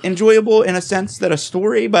 it was enjoyable in a sense that a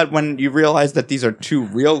story, but when you realize that these are 2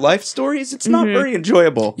 real life stories, it's not very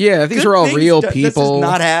enjoyable. Yeah, these Good are all things real This people. is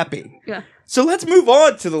not happy. Yeah. So let's move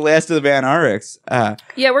on to the last of the Van Erichs.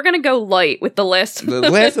 Yeah, we're gonna go light with the list. The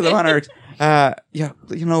last of the Von Erichs. Yeah,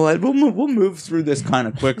 you know what? We'll move through this kind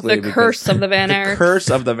of quickly. The because curse of the Van the Erichs. curse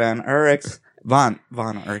of the Van Erichs. Von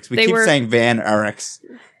Erichs. We They keep were- saying Van Erichs.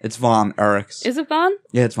 It's Von Erichs. Is it Von?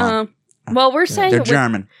 Yeah, it's Von. Well, we're saying They're it with,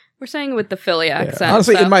 German. we're saying it with the Philly Yeah. accent.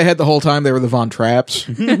 Honestly, so. in my head the whole time they were the Von Trapps.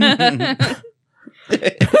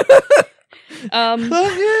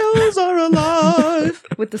 The hills are alive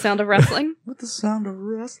with the sound of wrestling. with the sound of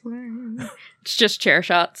wrestling. It's just chair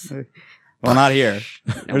shots. Well, not here.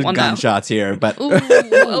 There's well, no. gunshots here, but Ooh,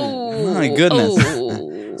 oh, My goodness.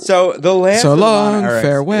 oh. so the last. So of the Von long, Erichs-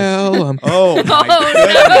 farewell. Oh my Oh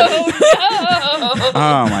goodness! no! no!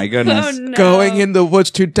 Oh my goodness! Oh, no. Going in the woods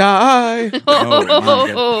to die.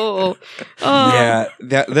 Oh, Yeah,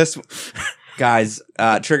 this guys.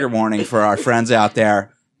 Trigger warning for our friends out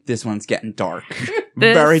there. This one's getting dark.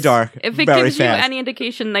 This- Very dark. If it very gives fast. you any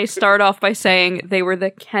indication, they start off by saying they were the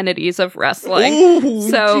Kennedys of wrestling. Ooh,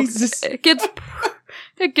 So Jesus. it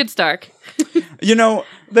gets dark. You know,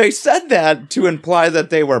 they said that to imply that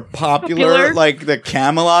they were popular, like the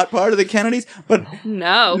Camelot part of the Kennedys, but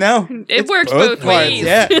No, no, it it's works both parts. ways.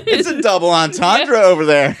 Yeah, it's a double entendre over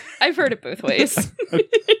there. I've heard it both ways.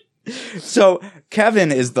 So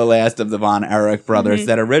Kevin is the last of the Von Erich brothers Mm-hmm.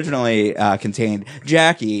 that originally contained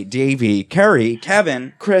Jackie, Davey, Kerry,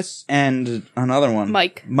 Kevin, Chris, and another one,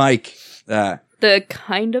 Mike. Mike. The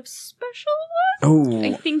kind of special one?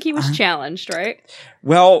 I Oh, think he was challenged, right?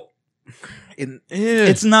 well, In,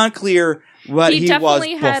 it's not clear what He he, was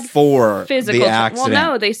definitely had before Physical. the Well, accident.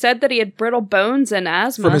 no, they said that he had brittle bones and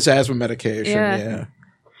asthma. from his asthma medication. Yeah. Yeah.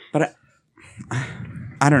 But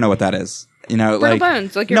I don't know what that is. You know, brittle like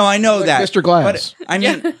bones. Like no, I know Like that, Mr. Glass. But I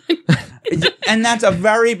mean, and that's a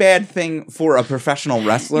very bad thing for a professional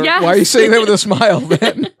wrestler. Yeah. Why are you saying that with a smile,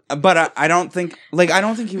 then? But I don't think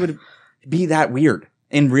he would be that weird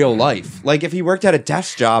in real life. Like if he worked at a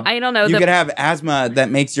desk job, I don't know, you the- could have asthma that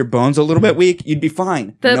makes your bones a little bit weak. You'd be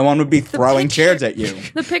fine. The- No one would be throwing picture- chairs at you.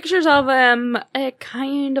 The pictures of him, it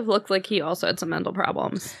kind of looked like he also had some mental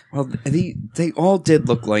problems. Well, they all did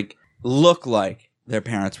look like their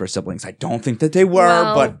parents were siblings. I don't think that they were,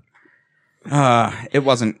 Well- but it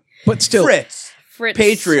wasn't. But still, Fritz, Fritz,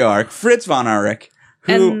 patriarch Fritz von Erich,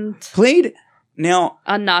 who And- played now.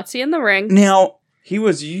 a Nazi in the ring. Now he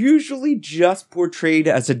was usually just portrayed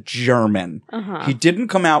as a German. Uh-huh. He didn't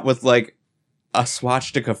come out with like a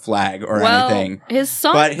swastika flag or well, anything. his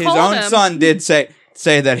son, But his called own him, son did say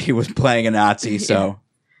that he was playing a Nazi. So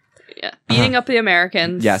yeah, beating up the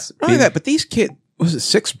Americans. yes, not only that, but these kids, was it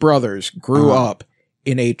 6 brothers, grew up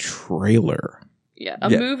in a trailer. Yeah,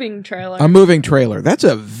 a Yeah. moving trailer. A moving trailer. That's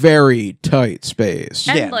a very tight space.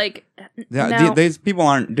 and Yeah. like, Yeah, now, these people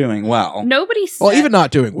aren't doing well. nobody said... Well, even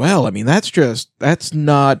not doing well. I mean, that's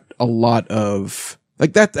not a lot of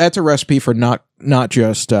like that. That's a recipe for not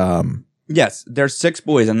just. Yes, there's 6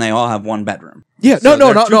 boys and they all have 1 bedroom. Yeah, So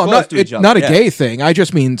no. they're too I'm close not. to each It's other. not a Yeah. gay thing. I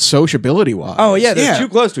just mean sociability wise. Oh yeah, they're too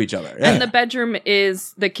close to each other. Yeah. And the bedroom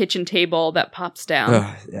is the kitchen table that pops down.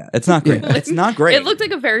 Ugh, yeah, it's not great. It's not great. It looked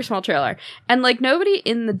like a very small trailer. And like nobody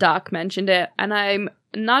in the doc mentioned it, and I'm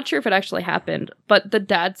not sure if it actually happened, but the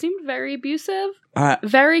dad seemed very abusive,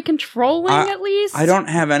 very controlling at least. I don't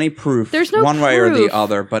have any proof There's no one way or the proof.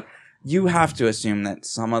 other, but you have to assume that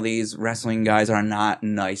some of these wrestling guys are not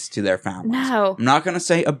nice to their families. No. I'm not going to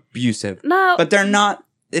say abusive, No. but they're not.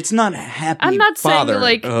 It's not happy. I'm not saying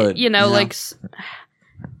like, fatherhood, like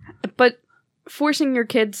but forcing your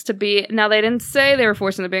kids to be, now they didn't say they were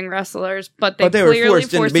forced into being wrestlers, but they were clearly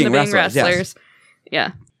forced into being wrestlers, yes. wrestlers.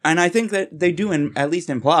 Yeah. And I think that they do at least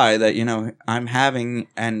imply that, I'm having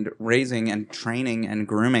and raising and training and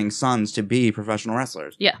grooming sons to be professional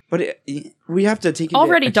wrestlers. Yeah. But we have to take into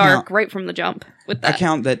Already account, dark right from the jump with that.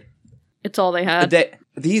 account that It's all they had.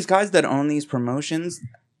 these guys that own these promotions,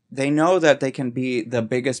 they know that they can be the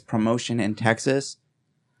biggest promotion in Texas,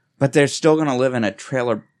 but they're still going to live in a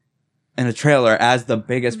trailer as the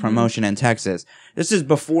biggest promotion in Texas. This is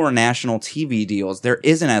before national TV deals. There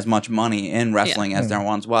isn't as much money in wrestling as there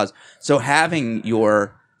once was. So having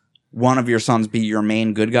one of your sons be your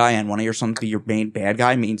main good guy and one of your sons be your main bad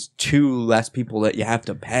guy means 2 less people that you have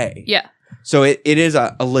to pay. Yeah. So it is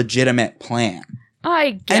a legitimate plan.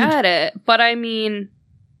 I get it, but I mean,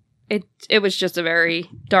 it was just a very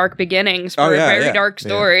dark beginnings for a very dark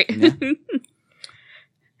story. Yeah.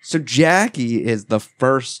 So Jackie is the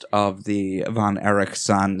first of the Von Erich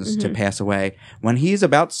sons to pass away. When he's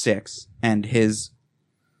about 6, and his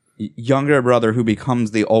younger brother, who becomes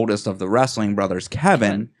the oldest of the wrestling brothers,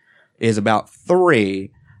 Kevin, is about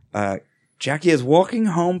 3, Jackie is walking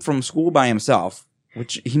home from school by himself,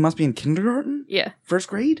 which he must be in kindergarten? Yeah. 1st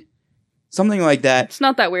grade? Something like that. It's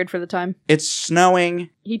not that weird for the time. It's snowing.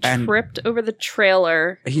 He and tripped over the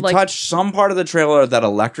trailer. He touched some part of the trailer that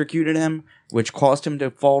electrocuted him, which caused him to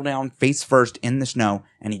fall down face first in the snow,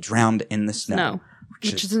 and he drowned in the snow. No.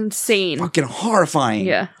 Which is insane. Fucking horrifying.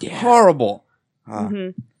 Yeah. Horrible.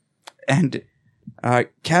 Mhm. And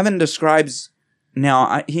Kevin describes,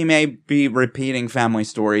 now he may be repeating family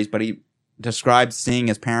stories, but he describes seeing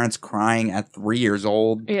his parents crying at 3 years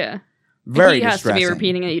old. Yeah. Very he has distressing. to be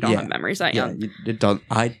repeating it. You don't Yeah. have memories that young. It don't,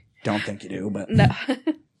 I don't think you do, but...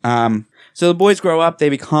 No. So the boys grow up. They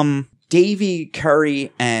become Davey,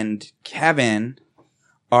 Curry, and Kevin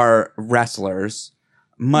are wrestlers.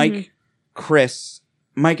 Mike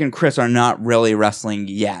and Chris are not really wrestling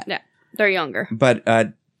yet. Yeah. They're younger. But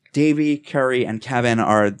Davey, Curry, and Kevin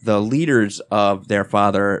are the leaders of their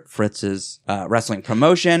father Fritz's wrestling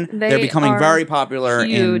promotion. They're becoming are very popular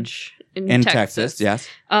huge in Texas. Yes,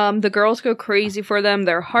 the girls go crazy for them.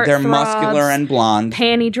 They're heartthrobs. they're muscular and blonde.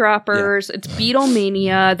 Panty droppers. It's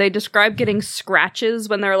Beatlemania. They describe getting scratches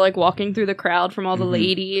when they're like walking through the crowd from all the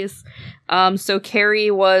ladies. So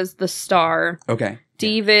Carrie was the star. Okay.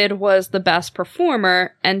 David was the best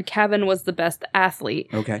performer, and Kevin was the best athlete.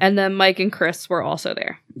 Okay. And then Mike and Chris were also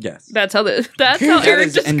there. Yes. That's how Eric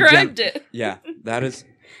is described it. Yeah, that is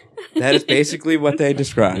basically what they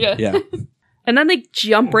described. Yeah. And then they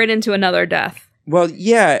jump right into another death. Well,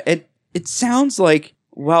 yeah, it sounds like,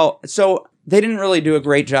 so they didn't really do a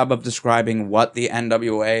great job of describing what the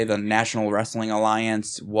NWA, the National Wrestling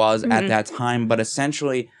Alliance, was at that time, but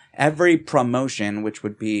essentially every promotion, which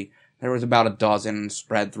would be, there was about a dozen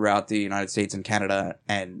spread throughout the United States and Canada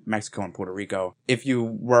and Mexico and Puerto Rico. If you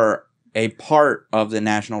were a part of the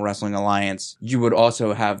National Wrestling Alliance, you would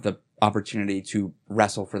also have the opportunity to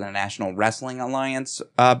wrestle for the National Wrestling Alliance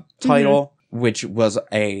title, which was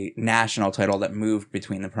a national title that moved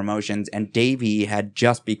between the promotions. And Davey had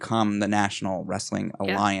just become the National Wrestling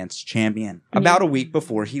Alliance champion about a week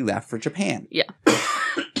before he left for Japan. Yeah.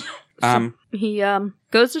 He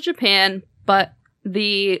goes to Japan, but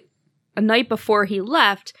the night before he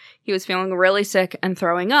left, he was feeling really sick and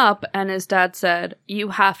throwing up, and his dad said, "You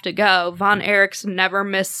have to go. Von Erichs never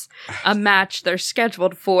miss a match they're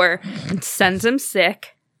scheduled for," and sends him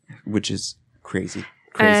sick. Which is crazy.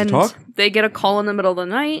 And talk. they get a call in the middle of the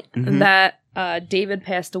night that David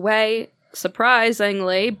passed away.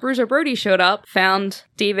 Surprisingly, Bruiser Brody showed up, found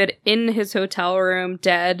David in his hotel room,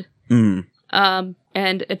 dead.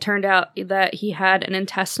 And it turned out that he had an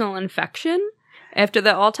intestinal infection after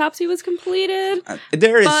the autopsy was completed.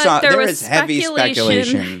 There was is heavy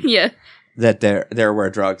speculation yeah. that there were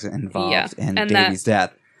drugs involved in and Davey's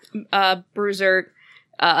death. Bruiser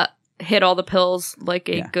hit all the pills like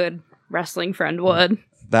a good wrestling friend would.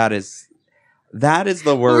 That is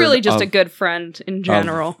the word. Really, just a good friend in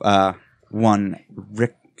general. One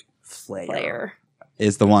Ric Flair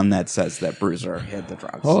is the one that says that Bruiser hid the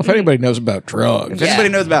drugs. Well, if anybody knows about drugs. If anybody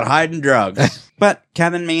knows about hiding drugs. But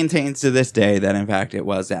Kevin maintains to this day that, in fact, it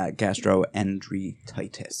was gastroenteritis.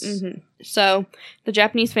 Mm-hmm. So the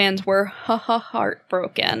Japanese fans were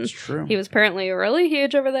heartbroken. That's true. He was apparently really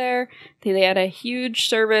huge over there. They had a huge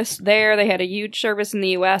service there. They had a huge service in the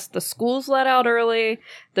U.S. The schools let out early.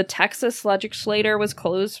 The Texas legislature was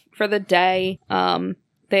closed for the day. Elton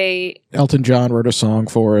John wrote a song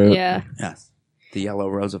for it. Yeah. Yes. The Yellow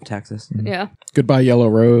Rose of Texas. Yeah. Goodbye, Yellow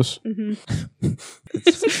Rose. Mm-hmm.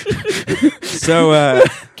 So,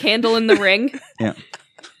 Candle in the Ring. Yeah.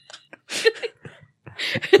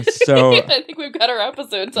 So I think we've got our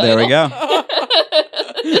episode title. there we go.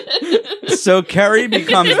 So Kerry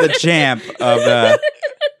becomes the champ of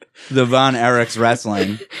the Von Erichs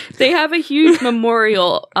wrestling. They have a huge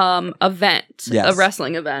memorial event, Yes. a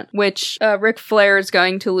wrestling event, which Ric Flair is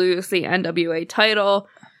going to lose the NWA title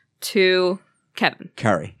to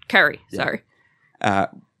Kerry. Yeah. Sorry.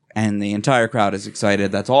 And the entire crowd is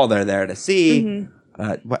excited. That's all they're there to see.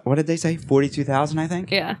 Mm-hmm. What did they say? 42,000, I think?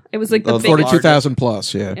 Yeah. It was like the Those big 42,000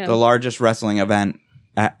 plus, yeah. Yeah. The largest wrestling event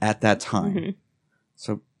at that time. Mm-hmm.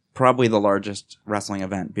 So probably the largest wrestling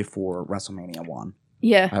event before WrestleMania 1,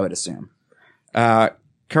 Yeah. I would assume.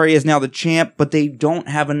 Curry is now the champ, but they don't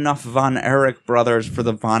have enough Von Erich brothers for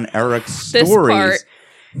the Von Erich This stories. part.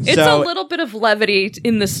 It's a little bit of levity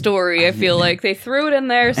in the story, I feel like. They threw it in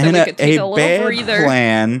there so and we could take a little bad breather.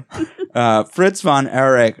 plan. Fritz Von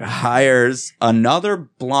Erich hires another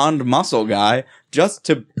blonde muscle guy just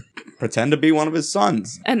to pretend to be one of his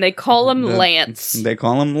sons. And they call him Lance. They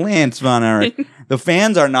call him Lance Von Erich. The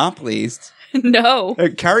fans are not pleased. No.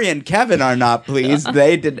 Kerry and Kevin are not pleased.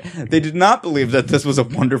 They did not believe that this was a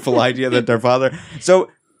wonderful idea that their father. So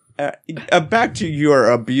back to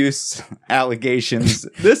your abuse allegations.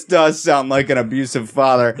 This does sound like an abusive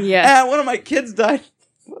father. Yeah. One of my kids died.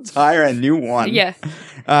 Let's hire a new one. Yeah.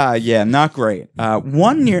 Yeah, not great.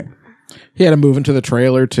 1 year. He had to move into the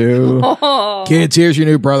trailer, too. Oh. Kids, here's your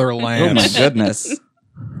new brother, Oh my Lance. goodness.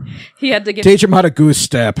 He had to get. Teach him how to goose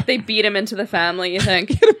step. They beat him into the family, you think?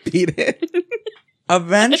 Beat it.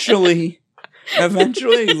 Eventually,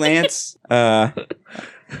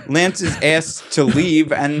 Lance is asked to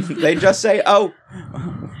leave, and they just say, "Oh,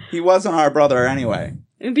 he wasn't our brother anyway."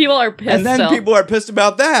 And people are pissed. And then still. people are pissed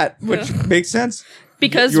about that, which makes sense.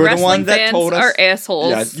 Because You're the wrestling one that fans told us- are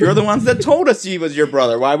assholes. Yeah, you're the ones that told us he was your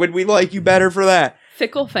brother. Why would we like you better for that?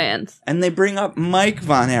 Fickle fans. And they bring up Mike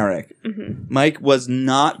Von Erich. Mm-hmm. Mike was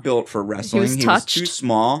not built for wrestling. was touched. too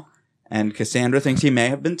small, and Cassandra thinks he may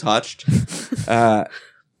have been touched.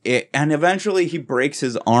 And eventually he breaks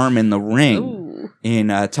his arm in the ring Ooh. in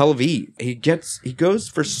Tel Aviv. He goes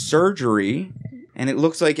for surgery, and it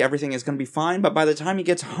looks like everything is going to be fine. But by the time he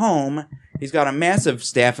gets home, he's got a massive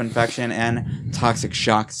staph infection and toxic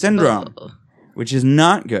shock syndrome, which is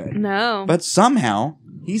not good. No. But somehow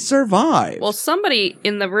he survived. Well, somebody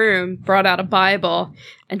in the room brought out a Bible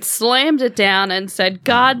and slammed it down and said,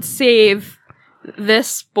 "God save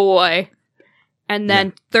this boy." And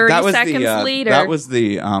then 30 seconds later... that was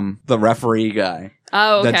the referee guy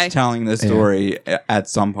Oh, okay. that's telling the story at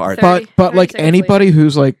some part. Thirty- But 30 like seconds anybody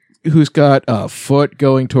who's got a foot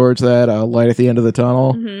going towards that light at the end of the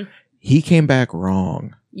tunnel, Mhm. he came back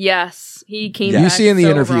wrong. Yes, he came Yeah. back You see in the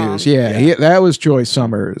so interviews, wrong. yeah. That was Joy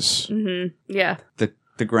Summers. Mhm. Yeah.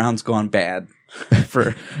 The ground's gone bad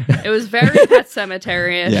for It was very Pet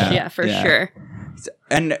Cemetery-ish, Yeah, for yeah. sure.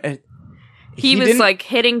 and He was didn't- like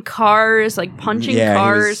hitting cars, like punching yeah, he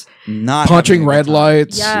cars. was not Punching having a red good time.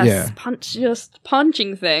 lights. Yes, Yeah. just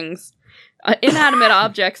punching things. Inanimate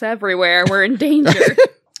objects everywhere were in danger.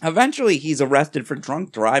 Eventually, he's arrested for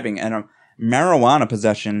drunk driving and a marijuana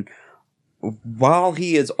possession while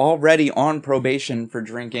he is already on probation for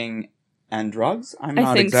drinking and drugs. I'm I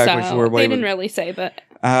not think exactly so. sure what They he didn't was. really say, but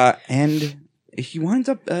And he winds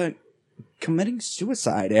up committing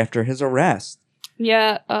suicide after his arrest.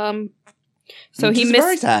 yeah. So Which he is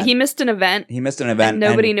very sad. missed an event. He missed an event. And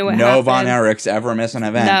nobody knew what No Von happened. Erichs ever miss an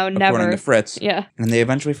event. No, according never. to Fritz. Yeah, And they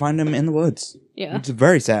eventually find him in the woods. yeah. It's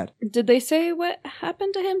very sad. Did they say what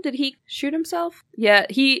happened to him? Did he shoot himself? Yeah,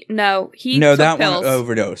 he took that pills. one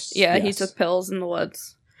overdosed. Yeah, he Yes. took pills in the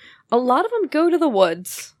woods. A lot of them go to the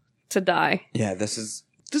woods to die. Yeah, this is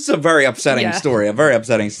a very upsetting Yeah. story. A very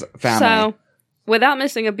upsetting family. So, without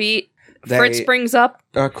missing a beat, They- Fritz brings up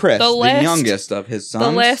Chris, the the last- youngest of his sons.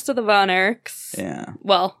 the last of the Von Erichs. Yeah,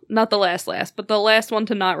 Well, not the last, but the last one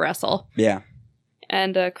to not wrestle. yeah.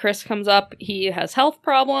 And Chris comes up. He has health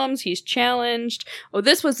problems. He's challenged. Oh,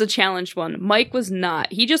 this was the challenged one. Mike was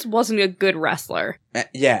not. He just wasn't a good wrestler.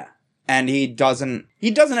 Yeah. And he doesn't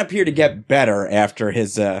appear to get better after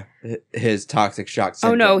his toxic shock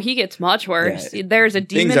syndrome. Oh no, he gets much worse. Yeah. There's a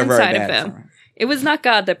demon Things are very inside of bad him. for him. It was not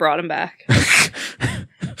God that brought him back.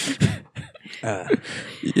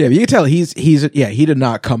 Yeah, you can tell he did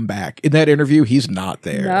not come back. In that interview, he's not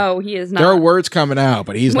there. No, he is not. There are words coming out,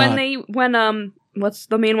 but he's not. When what's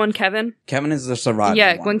the main one, Kevin? Kevin is the survivor.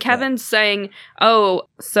 Yeah, one. when Kevin's saying, "Oh,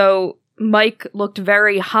 so Mike looked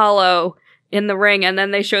very hollow in the ring," and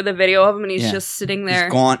then they show the video of him, and he's just sitting there,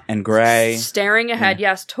 He's gaunt and gray, staring ahead. Yeah.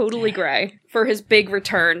 Yes, totally gray for his big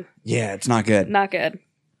return. Yeah, it's not good. Not good.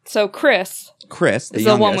 So Chris Chris, is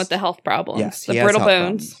the one with the health problems, yes, the he has brittle health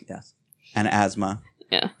bones. problems, yes, and asthma.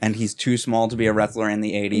 Yeah. And he's too small to be a wrestler in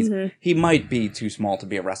the 80s. Mm-hmm. He might be too small to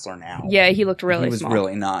be a wrestler now. Yeah, he looked really He was small.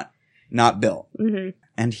 really not built. Mm-hmm.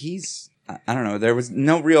 And he's, I don't know, there was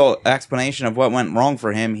no real explanation of what went wrong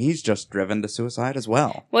for him. He's just driven to suicide as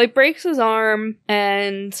well. Well, he breaks his arm,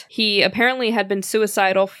 and he apparently had been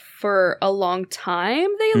suicidal for a long time,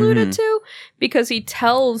 they alluded to, because he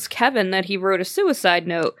tells Kevin that he wrote a suicide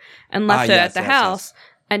note and left it at the house. Yes.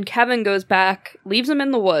 And Kevin goes back, leaves him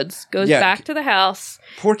in the woods, goes back to the house.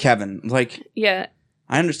 Poor Kevin. Like, yeah.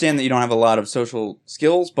 I understand that you don't have a lot of social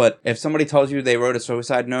skills, but if somebody tells you they wrote a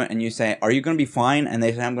suicide note and you say, "Are you going to be fine?" and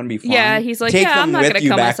they say, "I'm going to be fine," yeah, he's like, take "Yeah, them I'm not going to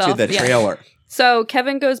kill back myself." to the trailer. So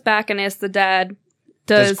Kevin goes back and asks the dad,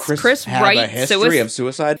 "Does Chris have write a history of I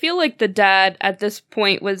suicide?" feel like the dad at this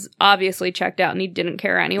point was obviously checked out and he didn't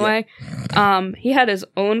care anyway. Yeah. He had his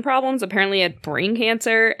own problems. Apparently, he had brain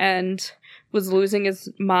cancer and was losing his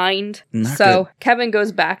mind. Not so good. Kevin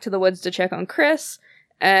goes back to the woods to check on Chris,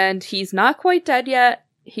 and he's not quite dead yet.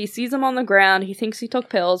 He sees him on the ground. He thinks he took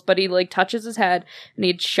pills, but he touches his head, and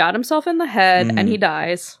he'd shot himself in the head, and he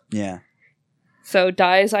dies. Yeah. So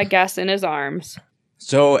dies, I guess, in his arms.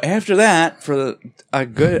 So after that, for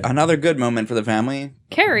another good moment for the family,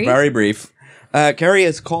 Kerry, very brief. Kerry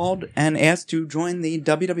is called and asked to join the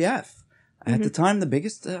WWF. At the time, the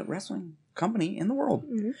biggest wrestling company in the world.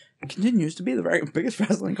 Continues to be the very biggest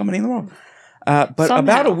wrestling company in the world. But Somehow.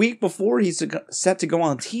 about a week before he's set to go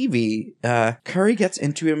on TV, Kerry gets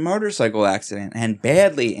into a motorcycle accident and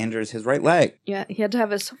badly injures his right leg. Yeah, he had to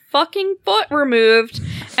have his fucking foot removed,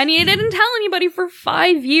 and he didn't tell anybody for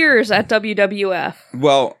 5 years at WWF.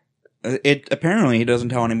 Well, apparently he doesn't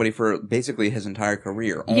tell anybody for basically his entire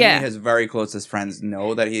career. Only his very closest friends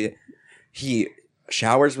know that he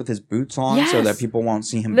showers with his boots on so that people won't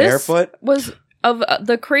see him barefoot. Was of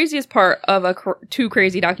the craziest part of two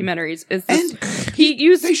crazy documentaries is this.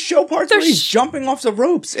 And they show parts where he's jumping off the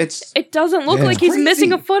ropes. It doesn't look like he's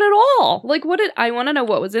missing a foot at all. Like, I want to know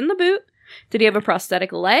what was in the boot. Did he have a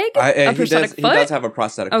prosthetic leg? A prosthetic foot? He does have a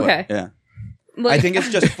prosthetic foot. Okay. Yeah. Look, I think it's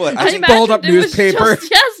just foot. I think balled up newspaper.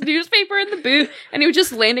 Newspaper in the boot, and he was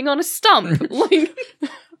just landing on a stump.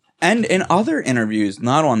 And in other interviews,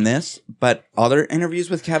 not on this, but other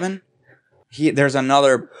interviews with Kevin, there's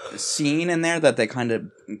another scene in there that they kind of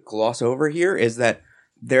gloss over here, is that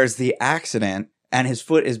there's the accident and his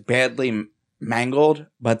foot is badly mangled,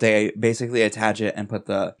 but they basically attach it and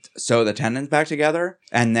sew the tendons back together.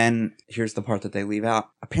 And then here's the part that they leave out.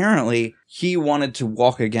 Apparently, he wanted to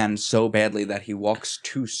walk again so badly that he walks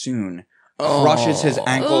too soon, crushes his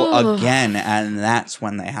ankle again, and that's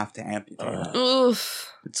when they have to amputate it. Oof.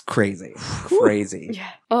 It's crazy. Crazy.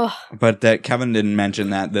 Yeah. Ugh. But that Kevin didn't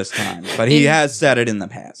mention that this time. But he has said it in the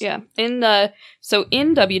past. Yeah. In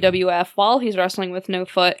WWF, while he's wrestling with no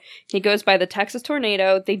foot, he goes by the Texas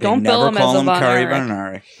Tornado. They don't bill him as a Von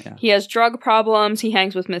Erich. Yeah. He has drug problems. He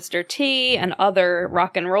hangs with Mr. T and other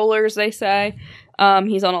rock and rollers, they say.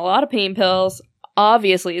 He's on a lot of pain pills.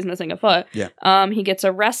 Obviously, he's missing a foot. Yeah. He gets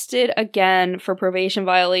arrested again for probation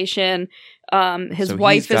violation. His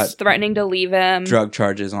wife is threatening to leave him. Drug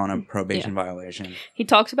charges on a probation violation. He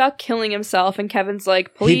talks about killing himself, and Kevin's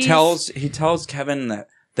like, please. He tells Kevin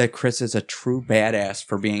that Chris is a true badass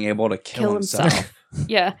for being able to kill himself.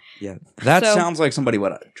 Yeah. Yeah. That sounds like somebody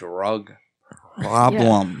with a drug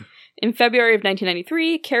problem. Yeah. In February of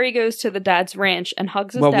 1993, Kerry goes to the dad's ranch and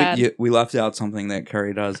hugs his dad. We left out something that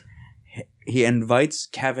Kerry does. He invites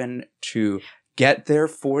Kevin to get their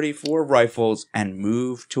 .44 rifles and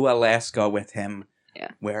move to Alaska with him,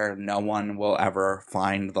 where no one will ever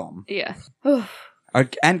find them. Yeah.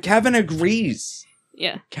 And Kevin agrees.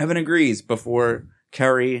 Yeah. Kevin agrees before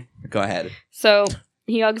Kerry... Go ahead. So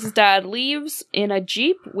he hugs his dad, leaves in a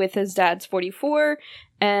Jeep with his dad's .44,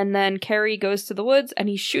 and then Kerry goes to the woods and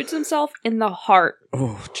he shoots himself in the heart.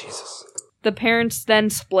 Oh, Jesus. The parents then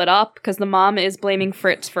split up because the mom is blaming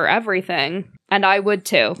Fritz for everything. And I would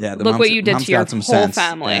too. Yeah, the Look mom's- what you did mom's to your got some whole sense.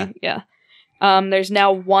 family. Yeah. There's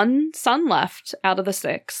now one son left out of the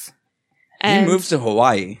 6. He moves to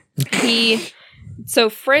Hawaii. So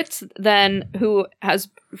Fritz, then, who has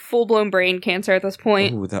full-blown brain cancer at this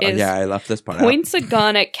point, Ooh, is I left this part out. points a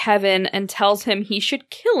gun at Kevin and tells him he should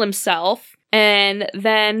kill himself. And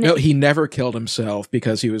then... No, he never killed himself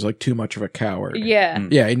because he was like too much of a coward. Yeah.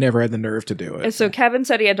 Yeah, he never had the nerve to do And it. so Kevin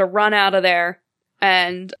said he had to run out of there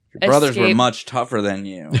and Your brothers were escape. much tougher than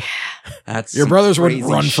you. That's Your some brothers wouldn't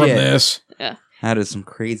crazy run from shit. this. That is some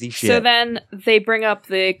crazy shit. So then they bring up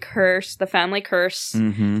the curse, the family curse,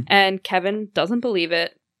 Mm-hmm. and Kevin doesn't believe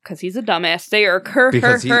it because he's a dumbass. They are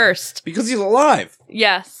Because he- cursed. Because he's alive.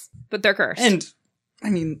 Yes, but they're cursed. And, I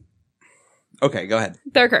mean... Okay, go ahead.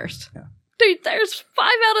 They're cursed. Yeah. There's 5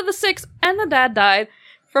 out of the 6, and the dad died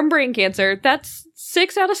from brain cancer. That's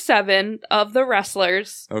 6 out of 7 of the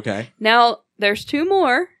wrestlers. Okay. Now, there's 2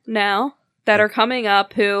 more now that are coming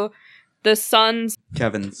up who the sons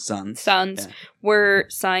Kevin's sons. Yeah. were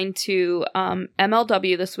signed to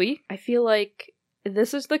MLW this week. I feel like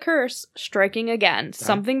this is the curse striking again.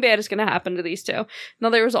 Something bad is going to happen to these 2. Now,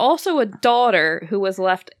 there was also a daughter who was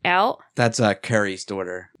left out. That's Carrie's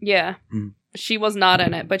daughter. Yeah. Mm. She was not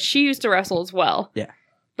in it, but she used to wrestle as well. Yeah.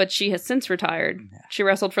 But she has since retired. Yeah. She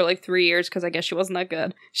wrestled for like 3 years because I guess she wasn't that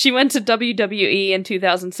good. She went to WWE in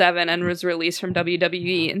 2007 and was released from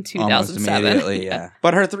WWE in Almost 2007. immediately, yeah.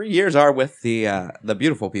 But her 3 years are with the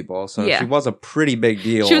beautiful people, so Yeah. she was a pretty big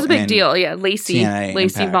deal. She was a big in deal, yeah. Lacey TNA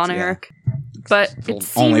Von Impact, Erich. But the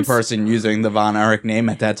it only seems, person using the Von Erich name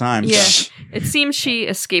at that time. Yeah. So. it seems she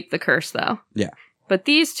escaped the curse though. Yeah. But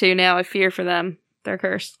these 2 now, I fear for them. They're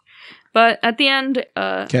cursed. But at the end,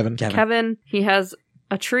 Kevin. he has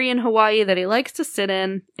a tree in Hawaii that he likes to sit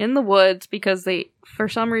in the woods because they, for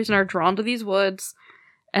some reason, are drawn to these woods.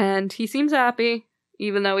 And he seems happy,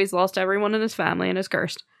 even though he's lost everyone in his family and is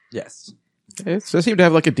cursed. Yes. It does seem to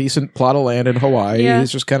have like a decent plot of land in Hawaii. Yeah.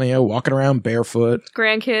 He's just kind of walking around barefoot.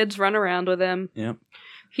 Grandkids run around with him. Yep.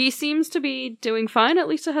 He seems to be doing fine. At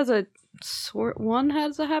least it has one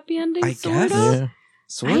has a happy ending, I sort guess. of. Yeah.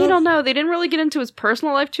 Sort I of. don't know. They didn't really get into his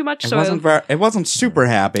personal life too much. It wasn't super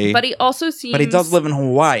happy. But he also seems... But he does live in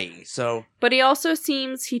Hawaii, so... But he also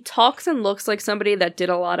seems... He talks and looks like somebody that did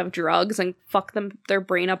a lot of drugs and fucked their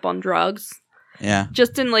brain up on drugs. Yeah.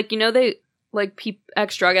 Just in, like, they... Like,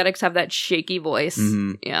 ex-drug addicts have that shaky voice.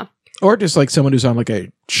 Mhm. Yeah. Or just like someone who's on like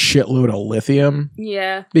a shitload of lithium.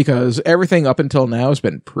 Yeah. Because everything up until now has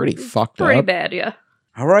been pretty fucked Pretty up. bad, yeah.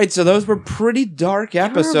 All right, so those were pretty dark They were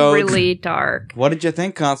episodes. really dark. What did you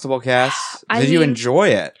think, Constable Cass? I Did you mean- enjoy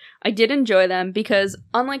it? I did enjoy them because,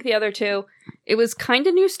 unlike the other 2, it was kind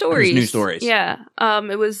of new stories. new stories. Yeah.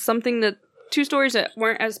 It was something that... 2 stories that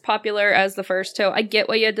weren't as popular as the first 2. I get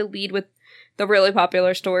why you had to lead with the really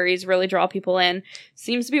popular stories, really draw people in.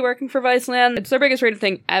 Seems to be working for Viceland. It's their biggest rated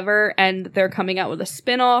thing ever, and they're coming out with a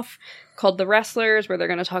spin-off called The Wrestlers, where they're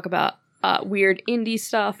going to talk about weird indie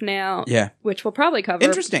stuff now, Yeah. which we'll probably cover.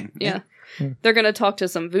 Interesting. Yeah. They're going to talk to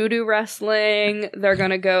some voodoo wrestling. They're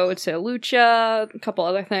going to go to Lucha, a couple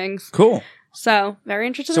other things. Cool. So, very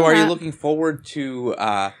interested So in are that. you looking forward to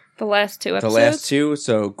The last 2 the episodes? last 2?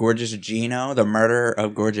 So Gorgeous Gino, the murder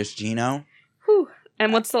of Gorgeous Gino. Whew.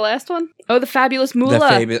 And what's the last one? Oh, the Fabulous The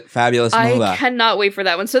Moolah. Fabulous Moolah. I cannot wait for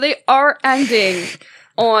that one. So they are ending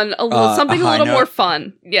on a little, something a a high little note. more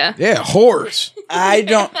fun. Yeah. Yeah, whores. I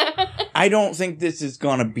don't think this is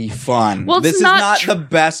gonna be fun. Well, it's this not is not the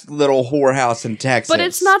best little whorehouse in Texas. But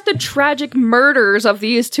it's not the tragic murders of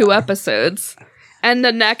these 2 episodes. And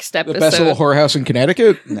the next The best little episode. whorehouse in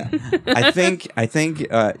Connecticut. No. I think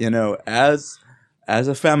as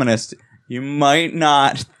a feminist, you might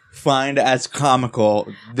not find as comical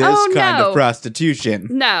this Oh, kind no. of prostitution.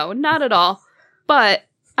 No, not at all. But,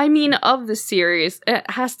 I mean, of the series, it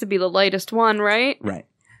has to be the lightest one, right? Right.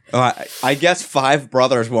 I guess 5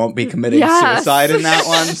 brothers won't be committing Yes. suicide in that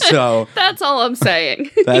one, so That's all I'm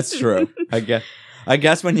saying. that's true. I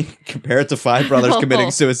guess when you compare it to 5 brothers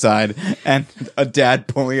committing suicide and a dad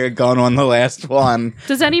pulling a gun on the last one.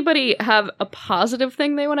 Does anybody have a positive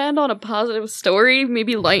thing they want to end on? A positive story?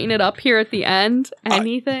 Maybe lighten it up here at the end?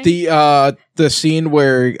 Anything? The scene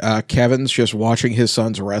where Kevin's just watching his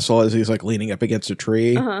sons wrestle as he's like leaning up against a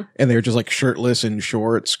tree, Uh-huh. and they're just like shirtless in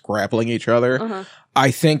shorts, grappling each other. Uh-huh.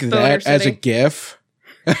 I think Boner that as a City. GIF,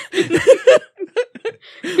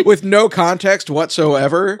 with no context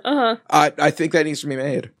whatsoever, Uh-huh. I think that needs to be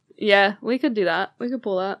made. Yeah, we could do that. We could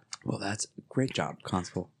pull that. Well, that's great job,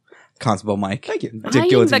 Constable. Constable Mike. Thank you. I'm Dick the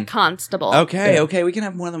Guillotine. constable. Okay, Yeah. okay, we can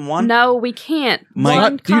have more than one. No, we can't. Mike-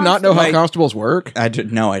 One Do you not know how Mike- constables work?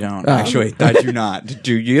 No, I don't. Oh. Actually, I do not.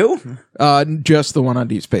 Do you? Just the one on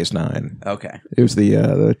Deep Space Nine. Okay. It was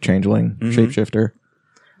the changeling shapeshifter.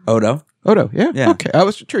 Odo. Odo, yeah? Yeah. Okay. I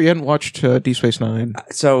was sure you hadn't watched Deep Space Nine.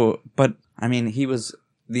 So, but I mean, he was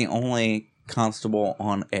the only constable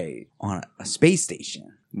on a space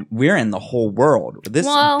station. We're in the whole world. This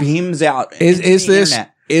Well- beams out. Is into the this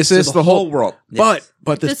internet is to this the whole world? Yes.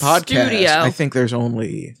 But this The podcast, studio. I think there's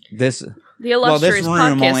only this The well, this illustrious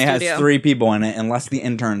room podcast only studio. has 3 people in it, unless the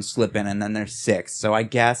interns slip in, and then there's 6. So I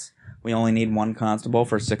guess we only need 1 constable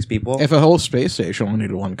for 6 people. if a whole space station only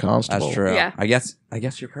needed one constable. That's true. Yeah. I guess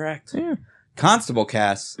you're correct. Yeah. Constable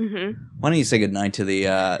Cass, why don't you say goodnight to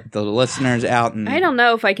the listeners out in I don't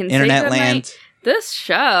know if I can internet say goodnight. land? This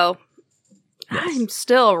show, I'm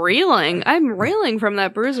still reeling. I'm reeling from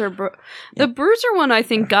that Bruiser. The Bruiser one, I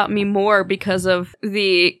think, got me more because of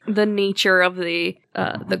the nature of the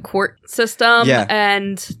court system Yeah.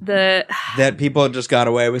 and the That people just got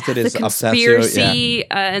away with it is upsets you. conspiracy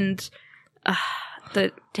and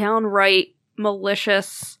the downright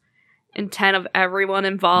malicious intent of everyone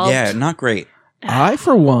involved. Yeah, not great. I,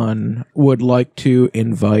 for one, would like to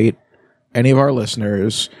invite any of our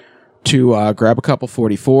listeners to grab a couple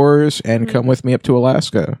 44s and come with me up to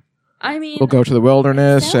Alaska. I mean, We'll go to the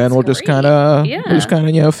wilderness Sounds and we'll just great. kind of,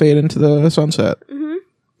 Yeah. fade into the sunset.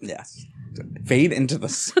 Yes. Fade into the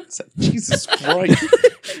sunset. Jesus Christ.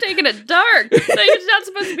 you're taking it dark. It's not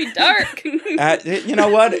supposed to be dark. You know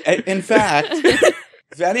what? In fact,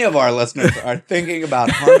 if any of our listeners are thinking about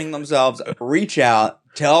harming themselves, reach out,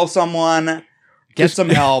 tell someone, get some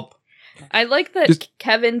help. I like that Just-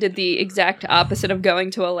 Kevin did the exact opposite of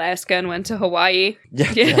going to Alaska and went to Hawaii.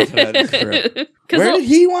 Yeah, that's true. Because Where did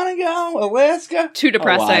he want to go? Alaska? too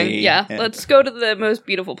depressing. Hawaii. Yeah, let's go to the most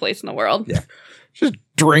beautiful place in the world. Yeah. Just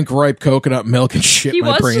drink ripe coconut milk and shit He my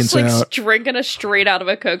was brains just like out. drinking a straight out of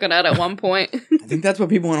a coconut at one point. I think that's what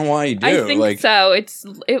people in Hawaii do. I think like, so.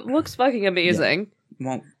 It looks fucking amazing.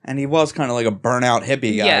 well, and he was kind of like a burnout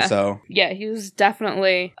hippie guy, Yeah. so Yeah, he was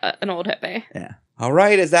definitely an old hippie. yeah. All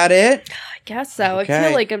right, is that it? I guess so. I Okay.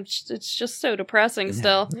 feel like it's just so depressing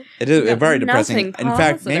still. It is No- very depressing. nothing In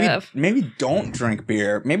fact, positive. maybe don't drink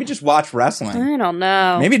beer. Maybe just watch wrestling. I don't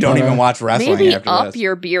know. Maybe don't But, even watch wrestling Maybe after up this.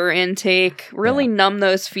 your beer intake. Really numb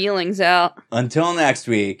those feelings out. Until next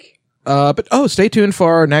week. But stay tuned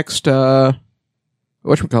for our next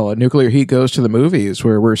whatchamacallit, Nuclear Heat Goes to the Movies,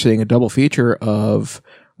 where we're seeing a double feature of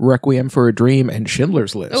Requiem for a Dream and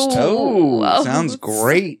Schindler's List. Ooh. Oh, Oh, sounds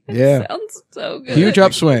great. Yeah. Sounds so good. Huge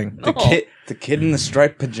upswing. The kid in the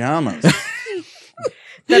striped pajamas.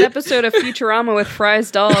 That episode of Futurama with Fry's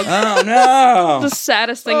dog. Oh no! The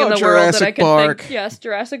saddest thing Oh, in the world that I Jurassic can Park. think. Yes,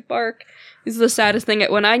 Jurassic Park is the saddest thing.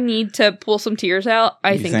 When I need to pull some tears out,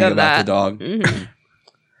 I You think think of about that. the dog. Mhm.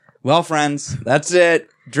 Well, friends, that's it.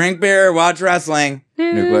 Drink beer, watch wrestling.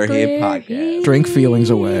 Nuclear Heat Podcast. Drink feelings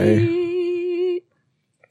away.